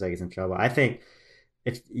offense looks like it's in trouble. I think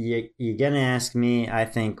if you're gonna ask me, I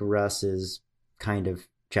think Russ is kind of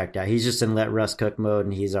checked out. He's just in let Russ cook mode,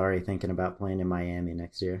 and he's already thinking about playing in Miami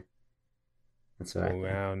next year. That's what I think.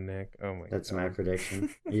 Wow, Nick. Oh my That's god. my prediction.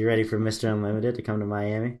 Are you ready for Mr. Unlimited to come to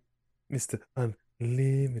Miami? Mr.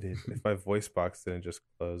 Unlimited. If my voice box didn't just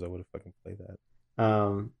close, I would have fucking played that.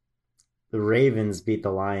 The Ravens beat the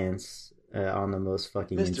Lions on the most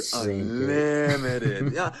fucking Mr. insane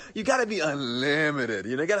Unlimited. Yeah, you gotta be unlimited.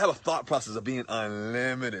 You gotta have a thought process of being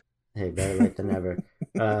unlimited. Hey, better late than never.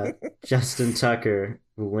 Justin Tucker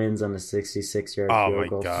wins on a 66-yard Oh field my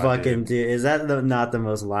goal. God, Fucking dude, is that not the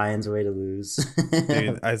most Lions way to lose?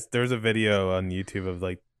 Dude, there's a video on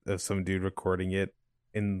YouTube of some dude recording it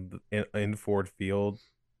in Ford Field,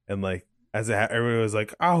 and like everybody was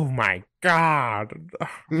like, "Oh my god!"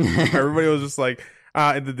 Everybody was just like,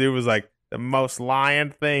 and the dude was like, "The most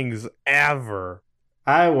Lion things ever."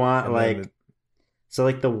 I want And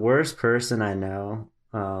then the worst person I know.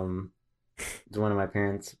 Is one of my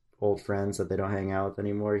parents' old friends that they don't hang out with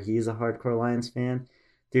anymore. He's a hardcore Lions fan.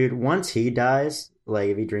 Dude, once he dies, like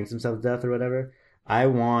if he drinks himself to death or whatever, I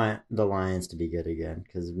want the Lions to be good again.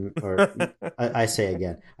 I say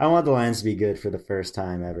again, I want the Lions to be good for the first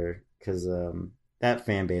time ever because that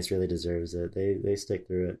fan base really deserves it. They stick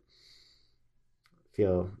through it.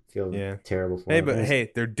 Feel terrible for them.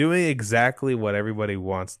 Hey, they're doing exactly what everybody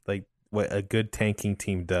wants, like what a good tanking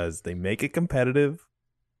team does. They make it competitive,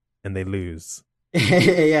 and they lose.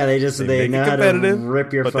 Yeah, they know how to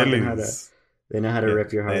rip your fucking heart out. They know how to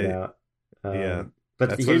rip your heart out.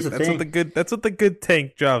 But here's the thing. That's what the good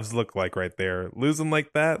tank jobs look like right there. Losing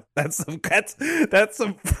like that, that's some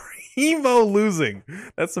primo losing.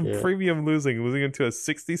 That's some premium losing. Losing into a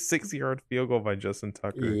 66-yard field goal by Justin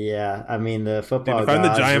Tucker. Yeah, I mean the football. Dude, if I'm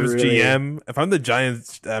the Giants GM, if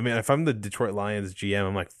I'm the Detroit Lions GM,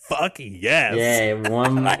 I'm like, fuck yes. Yeah,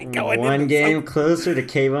 one game closer to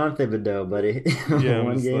Kayvon Thibodeau, buddy. Yeah,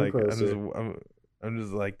 one game closer. I'm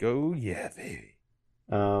just like, oh yeah, baby.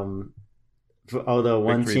 Although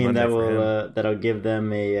one team that'll give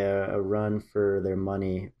them a run for their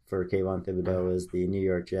money for Kayvon Thibodeau is the New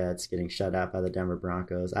York Jets getting shut out by the Denver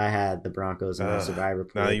Broncos. I had the Broncos in my Survivor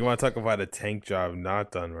pool. Now you want to talk about a tank job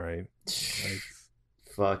not done right?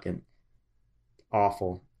 Fucking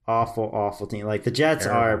awful team. Like the Jets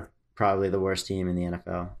are probably the worst team in the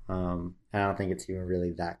NFL. I don't think it's even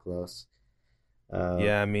really that close.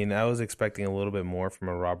 Yeah, I mean, I was expecting a little bit more from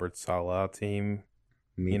a Robert Saleh team.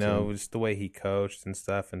 Just the way he coached and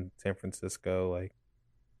stuff in San Francisco, like,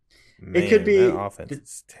 man, it could be that offense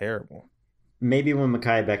is terrible. Maybe when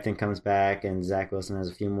Mekhi Becton comes back and Zach Wilson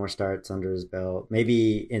has a few more starts under his belt,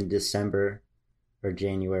 maybe in December or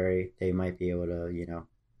January, they might be able to,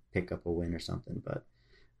 pick up a win or something. But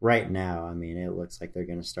right now, I mean, it looks like they're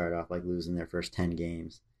going to start off like losing their first 10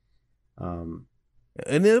 games. And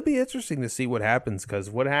it'll be interesting to see what happens,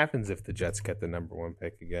 because what happens if the Jets get the number one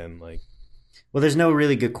pick again? Like, well, there's no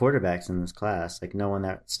really good quarterbacks in this class. Like, no one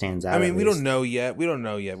that stands out. I mean, we don't know yet.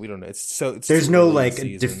 There's no like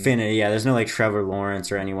definitive. Yeah, there's no like Trevor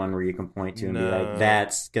Lawrence or anyone where you can point to and be like,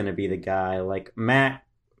 that's gonna be the guy. Like Matt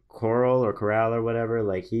Corral or whatever.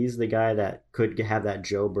 Like he's the guy that could have that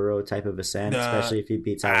Joe Burrow type of ascent, especially if he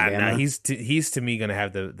beats Alabama. He's to me gonna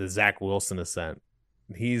have the Zach Wilson ascent.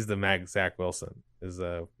 He's the Zach Wilson is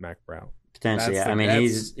Mac Brown potentially. Yeah. I mean,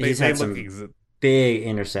 he's had some big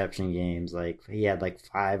interception games. Like he had like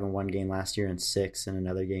 5 in one game last year and 6 in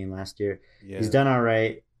another game last year. Yeah. He's done all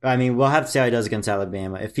right. I mean, we'll have to see how he does against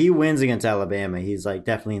Alabama. If he wins against Alabama, he's like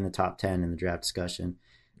definitely in the top 10 in the draft discussion.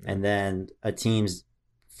 Yeah. And then a team's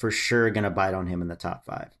for sure going to bite on him in the top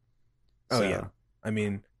 5. Oh yeah. I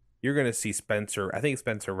mean, you're going to see Spencer. I think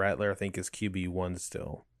Spencer Rattler, is QB1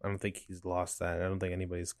 still. I don't think he's lost that. I don't think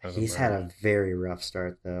anybody's kind of He's had a very rough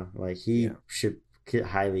start though. Like he should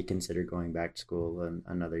highly consider going back to school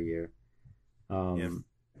another year,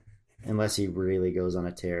 unless he really goes on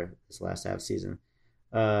a tear this last half season.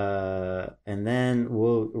 And then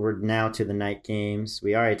we're now to the night games.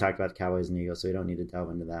 We already talked about the Cowboys and Eagles, so we don't need to delve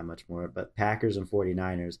into that much more. But Packers and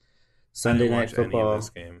 49ers, Sunday Night Football. This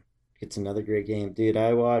game. It's another great game, dude.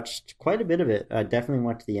 I watched quite a bit of it. I definitely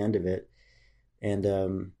watched the end of it, and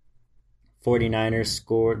 49ers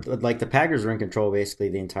scored. Like the Packers were in control basically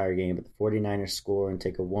the entire game, but the 49ers score and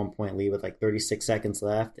take a 1-point lead with like 36 seconds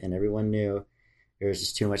left, and everyone knew there was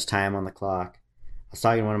just too much time on the clock. I was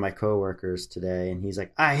talking to one of my coworkers today, and he's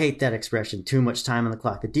like, I hate that expression, too much time on the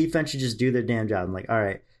clock. The defense should just do their damn job. I'm like, all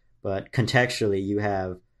right, but contextually, you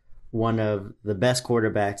have one of the best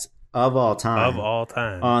quarterbacks of all time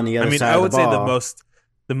on the other side of the ball. I would say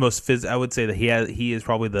the most I would say that he is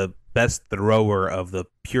probably the best thrower of the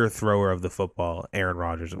pure thrower of the football, Aaron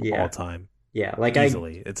Rodgers of all time. Yeah, like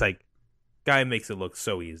easily. It's like Guy makes it look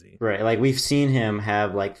so easy. Right. Like we've seen him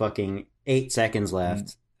have like fucking 8 seconds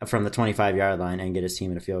left from the 25-yard line and get his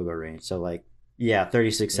team in a field goal range. So like, yeah,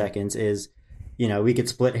 36 seconds is, we could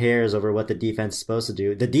split hairs over what the defense is supposed to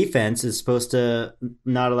do. The defense is supposed to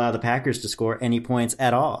not allow the Packers to score any points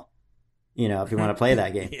at all. If you want to play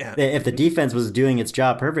that game. Yeah. If the defense was doing its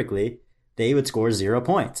job perfectly, they would score 0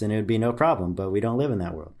 points and it would be no problem. But we don't live in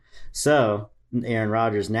that world. So Aaron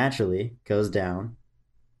Rodgers naturally goes down,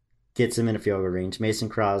 gets him in a field goal range. Mason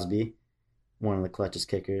Crosby, one of the clutchest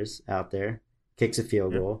kickers out there, kicks a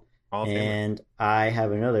field goal. And I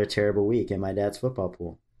have another terrible week in my dad's football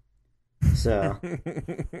pool. So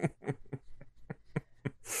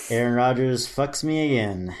Aaron Rodgers fucks me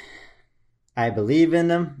again. I believe in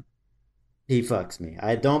him. He fucks me.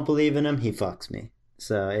 I don't believe in him. He fucks me.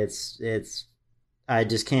 So it's. I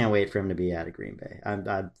just can't wait for him to be out of Green Bay.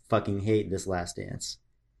 I fucking hate this Last Dance.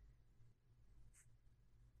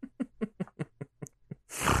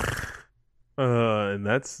 And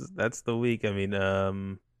that's the week. I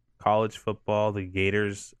mean, college football, the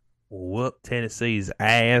Gators whoop Tennessee's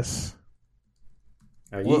ass.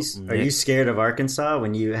 Are you scared of Arkansas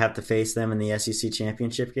when you have to face them in the SEC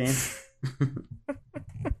championship game?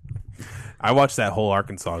 I watched that whole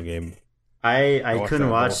Arkansas game. I couldn't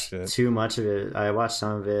watch too much of it. I watched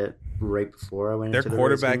some of it right before I went into the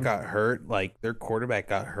quarterback got hurt. Like their quarterback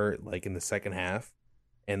got hurt like in the second half,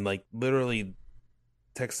 and like literally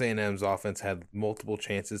Texas A&M's offense had multiple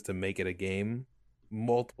chances to make it a game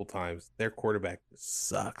multiple times. Their quarterback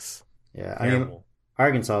sucks. Yeah, terrible. I mean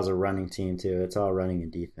Arkansas is a running team too. It's all running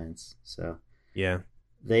and defense. So yeah,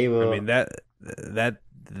 they will. I mean that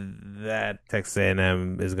Texas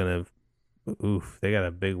A&M is gonna. Oof, they got a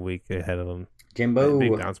big week ahead of them. Jimbo,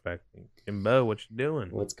 big bounce back. Jimbo, what you doing?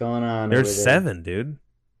 What's going on? They're 7, dude.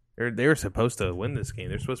 They were supposed to win this game.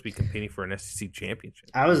 They're supposed to be competing for an SEC championship.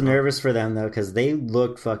 I was nervous for them though because they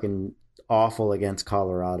looked fucking awful against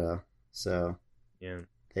Colorado. So yeah,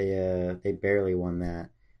 they barely won that.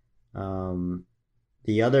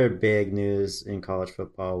 The other big news in college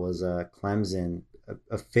football was Clemson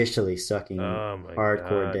officially sucking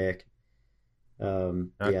hardcore God. dick.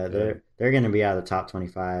 They're going to be out of the top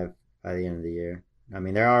 25 by the end of the year. I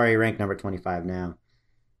mean, they're already ranked number 25 now.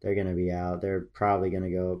 They're going to be out. They're probably going to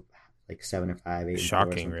go like 7-5, 8-4,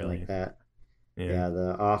 shocking, really, like that. Yeah,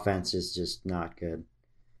 the offense is just not good.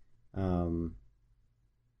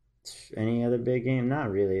 Any other big game? Not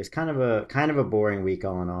really. It's kind of a boring week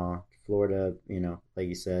all in all. Florida, like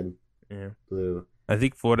you said, blew. I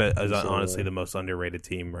think Florida is honestly the most underrated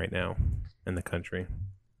team right now in the country.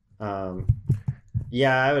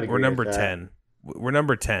 Yeah, I would agree. We're number with that. 10. We're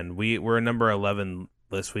number 10. We're number 11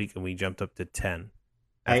 this week, and we jumped up to 10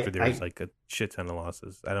 after there was like a shit ton of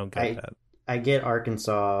losses. I don't get that. I get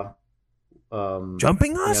Arkansas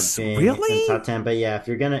jumping us, really? In top 10, but yeah, if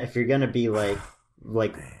you're gonna be like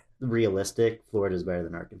realistic, Florida's better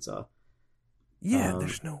than Arkansas. Yeah,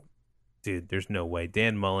 there's no way.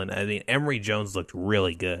 Dan Mullen. I mean, Emory Jones looked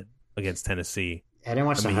really good against Tennessee. I didn't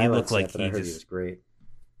watch the highlights like yet, but I heard he was great.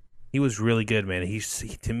 He was really good, man.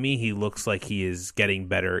 To me, he looks like he is getting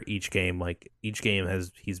better each game. Like each game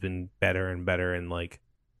he's been better and better, and like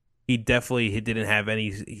he didn't have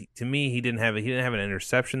any. To me, he didn't have an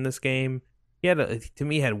interception this game. He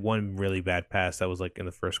had one really bad pass that was like in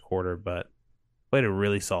the first quarter, but played a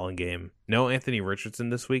really solid game. No Anthony Richardson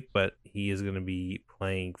this week, but he is going to be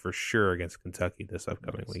playing for sure against Kentucky this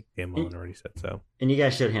upcoming week. Dan Mullen already said so. And you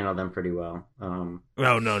guys should handle them pretty well. No.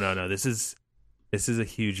 This is a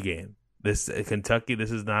huge game. Kentucky.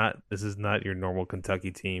 This is not your normal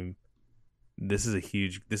Kentucky team. This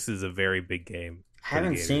is a very big game. I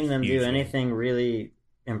haven't seen them do anything really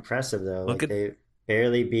impressive though. They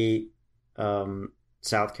barely beat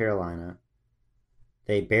South Carolina.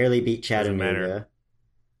 They barely beat Chattanooga.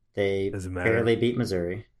 They barely beat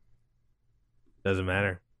Missouri. Doesn't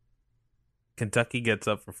matter. Kentucky gets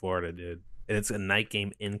up for Florida, dude. And it's a night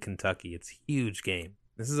game in Kentucky. It's a huge game.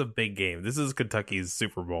 This is a big game. This is Kentucky's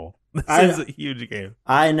Super Bowl. This is a huge game.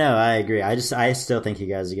 I know. I agree. I still think you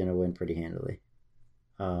guys are going to win pretty handily.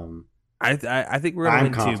 I think we're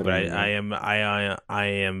going to win too, but I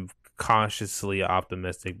am cautiously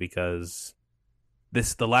optimistic because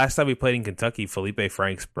the last time we played in Kentucky, Felipe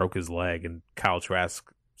Franks broke his leg and Kyle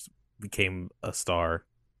Trask became a star.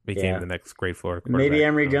 Became the next great Florida quarterback. Maybe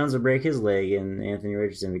Emory Jones will break his leg and Anthony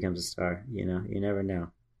Richardson becomes a star. You never know.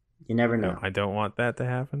 You never know. No, I don't want that to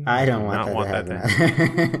happen. I don't want that to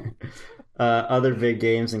happen. Other big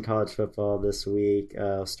games in college football this week.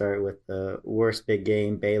 I'll start with the worst big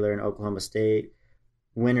game, Baylor and Oklahoma State.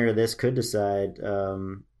 Winner of this could decide,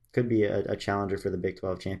 could be a challenger for the Big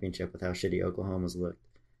 12 championship with how shitty Oklahoma's looked.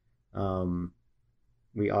 Um,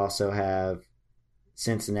 we also have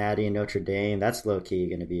Cincinnati and Notre Dame. That's low key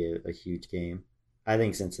going to be a huge game. I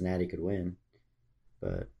think Cincinnati could win,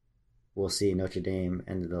 but we'll see. Notre Dame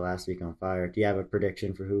ended the last week on fire. Do you have a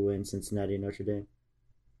prediction for who wins Cincinnati and Notre Dame?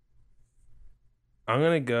 I'm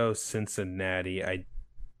gonna go Cincinnati. I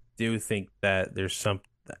do think that there's some.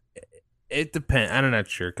 It depends. I'm not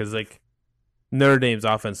sure because like Notre Dame's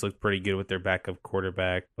offense looked pretty good with their backup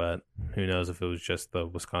quarterback, but who knows if it was just the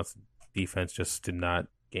Wisconsin defense just did not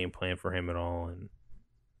game plan for him at all, and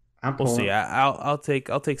we'll see. I'll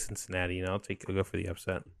take Cincinnati. You know, I'll go for the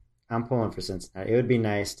upset. I'm pulling for Cincinnati. It would be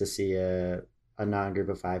nice to see a non-group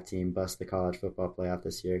of 5 team bust the college football playoff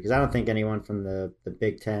this year because I don't think anyone from the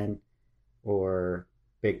Big Ten or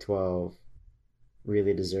Big 12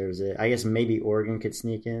 really deserves it. I guess maybe Oregon could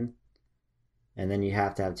sneak in, and then you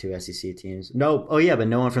have to have 2 SEC teams. No, oh yeah, but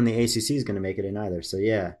no one from the ACC is going to make it in either. So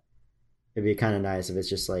yeah, it'd be kind of nice if it's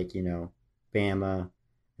just like, you know, Bama,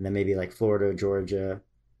 and then maybe like Florida, Georgia,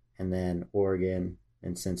 and then Oregon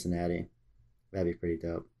and Cincinnati. That'd be pretty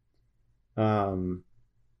dope.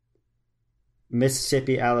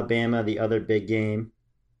 Mississippi, Alabama, the other big game.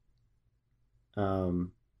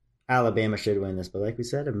 Alabama should win this, but like we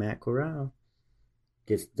said, if Matt Corral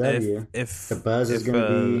gets W, if the buzz is going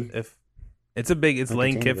to be. If it's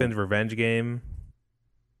Lane Kiffin's revenge game.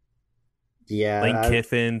 Yeah, Lane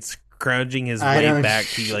Kiffin scrounging his way back.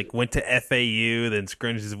 He like went to FAU, then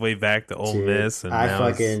scrounged his way back to Ole Miss. And I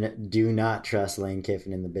fucking do not trust Lane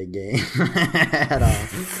Kiffin in the big game at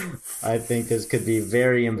all. I think this could be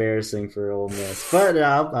very embarrassing for Ole Miss, but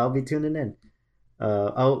I'll be tuning in.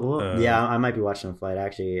 Yeah, I might be watching a flight.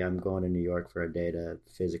 Actually, I'm going to New York for a day to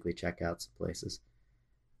physically check out some places.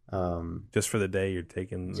 Just for the day you're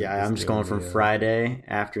taking? Yeah, I'm just going from Friday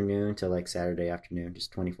afternoon to like Saturday afternoon,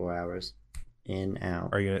 just 24 hours in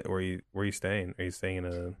out. Where are you staying? Are you staying in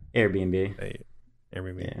a Airbnb?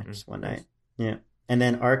 Airbnb. Yeah, just one night. Yeah, and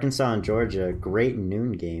then Arkansas and Georgia, great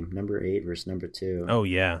noon game, number 8 versus number 2. Oh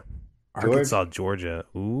yeah. Arkansas, Georgia.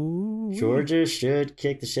 Ooh. Georgia should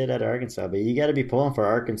kick the shit out of Arkansas, but you got to be pulling for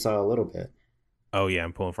Arkansas a little bit. Oh, yeah,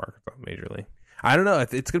 I'm pulling for Arkansas majorly. I don't know.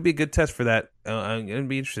 It's going to be a good test for that. I'm going to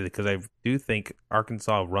be interested because I do think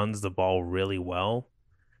Arkansas runs the ball really well.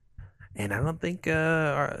 And I don't think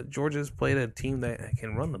Georgia's played a team that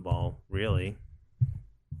can run the ball, really.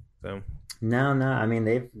 So No. I mean,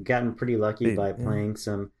 they've gotten pretty lucky by playing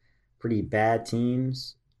some pretty bad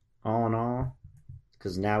teams, all in all.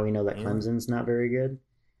 Because now we know that Clemson's not very good.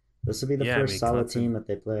 This will be the first solid team that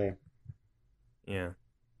they play. Yeah.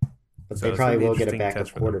 But they probably will get a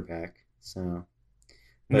backup quarterback. So.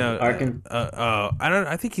 No,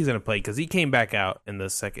 I think he's gonna play because he came back out in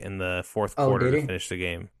the fourth quarter to finish the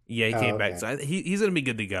game. Yeah, he came back. So he's gonna be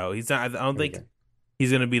good to go. He's not. I don't think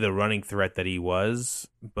he's gonna be the running threat that he was,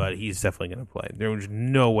 but he's definitely gonna play. There's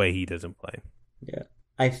no way he doesn't play. Yeah,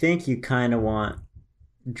 I think you kind of want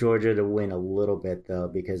Georgia to win a little bit though,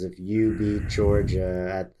 because if you beat Georgia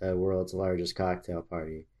at the world's largest cocktail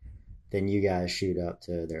party, then you guys shoot up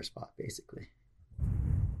to their spot. Basically,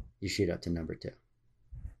 you shoot up to number 2.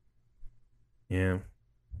 Yeah,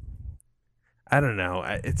 I don't know.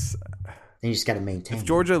 It's you just got to maintain. If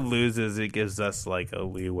Georgia loses, it gives us like a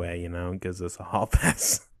leeway, you know. It gives us a hall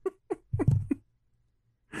pass.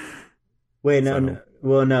 Wait, no.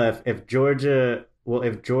 Well, no. If Georgia,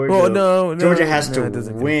 Georgia has to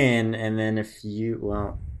win, and then if you,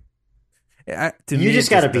 you just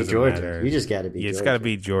got to beat Georgia. Matter. You just got to beat. It's got to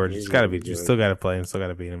be Georgia. It's got to be. You still got to play him. Still got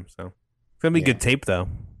to beat him. So it's gonna be good tape though.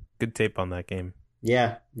 Good tape on that game.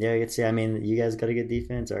 Yeah. See, I mean, you guys got a good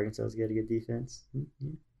defense. Arkansas's got a good defense.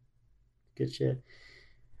 Good shit.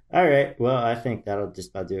 All right. Well, I think that'll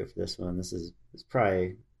just about do it for this one. It's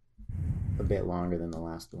probably a bit longer than the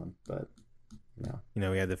last one, but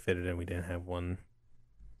we had to fit it in. We didn't have one.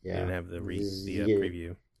 Yeah. We didn't have the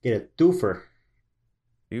preview. Get a twofer.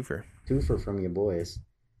 Twofer from your boys.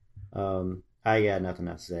 I got nothing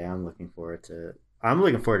else to say. I'm looking forward to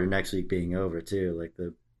next week being over too. Like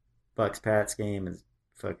the Bucks-Pats game is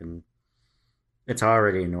fucking. It's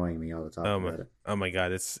already annoying me all the time about it. Oh my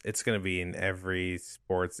god, it's gonna be in every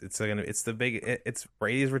sports. It's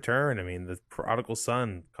Brady's return. I mean, the prodigal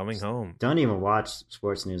son coming home. Don't even watch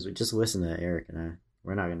sports news. Just listen to Eric and I.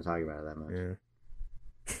 We're not gonna talk about it that much.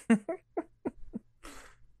 Yeah.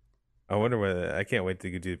 I wonder whether I can't wait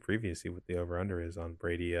to do the preview, see what the over under is on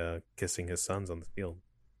Brady kissing his sons on the field.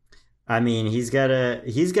 I mean, he's gotta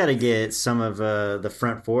get some of the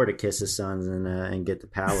front four to kiss his sons and get the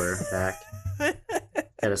power back.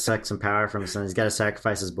 Got to suck some power from his sons. He's got to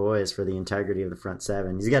sacrifice his boys for the integrity of the front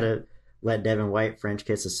seven. He's got to let Devin White French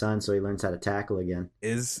kiss his son so he learns how to tackle again.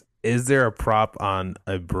 Is there a prop on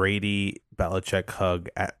a Brady Belichick hug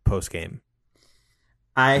at post game?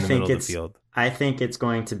 I think it's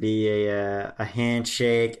going to be a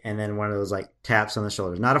handshake and then one of those like taps on the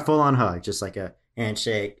shoulders. Not a full on hug, just like a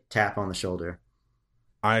handshake, tap on the shoulder.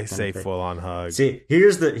 I say full on hug. See,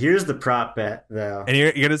 here's the prop bet though, and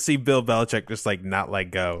you're gonna see Bill Belichick just like not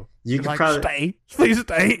let go. You could like, probably stay, please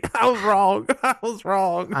stay. I was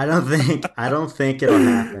wrong. I don't think it'll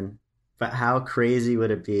happen. But how crazy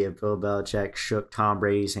would it be if Bill Belichick shook Tom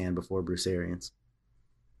Brady's hand before Bruce Arians?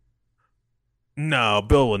 No,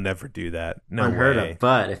 Bill will never do that. No Unheard way. of.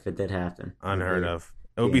 But if it did happen, unheard of.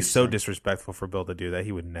 It would be so disrespectful for Bill to do that.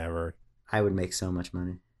 He would never. I would make so much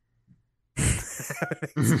money.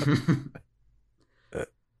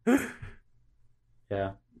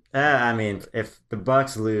 Yeah. I mean, if the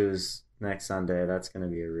Bucks lose next Sunday, that's going to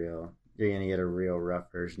be you're going to get a real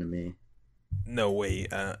rough version of me. No way.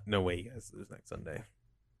 No way you guys lose next Sunday.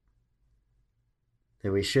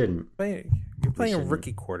 That we shouldn't. You're playing a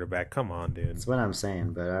rookie quarterback. Come on, dude. That's what I'm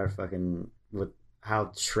saying. But with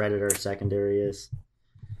how shredded our secondary is,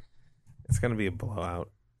 it's going to be a blowout.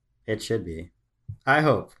 It should be. I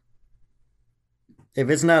hope. If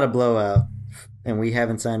it's not a blowout and we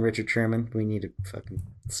haven't signed Richard Sherman, we need to fucking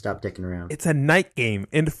stop dicking around. It's a night game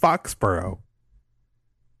in Foxborough.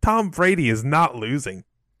 Tom Brady is not losing.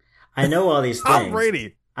 I know all these things. Tom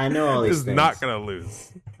Brady. I know all these things. Is not going to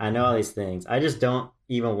lose. I know all these things. I just don't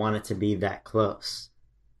even want it to be that close.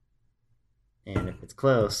 And if it's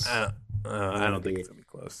close, I don't think it's going to be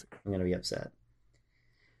close. I'm going to be upset.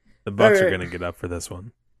 The Bucks are going to get up for this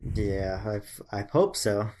one. Yeah, I hope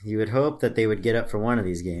so. You would hope that they would get up for one of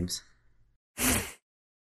these games.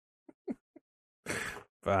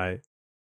 Bye.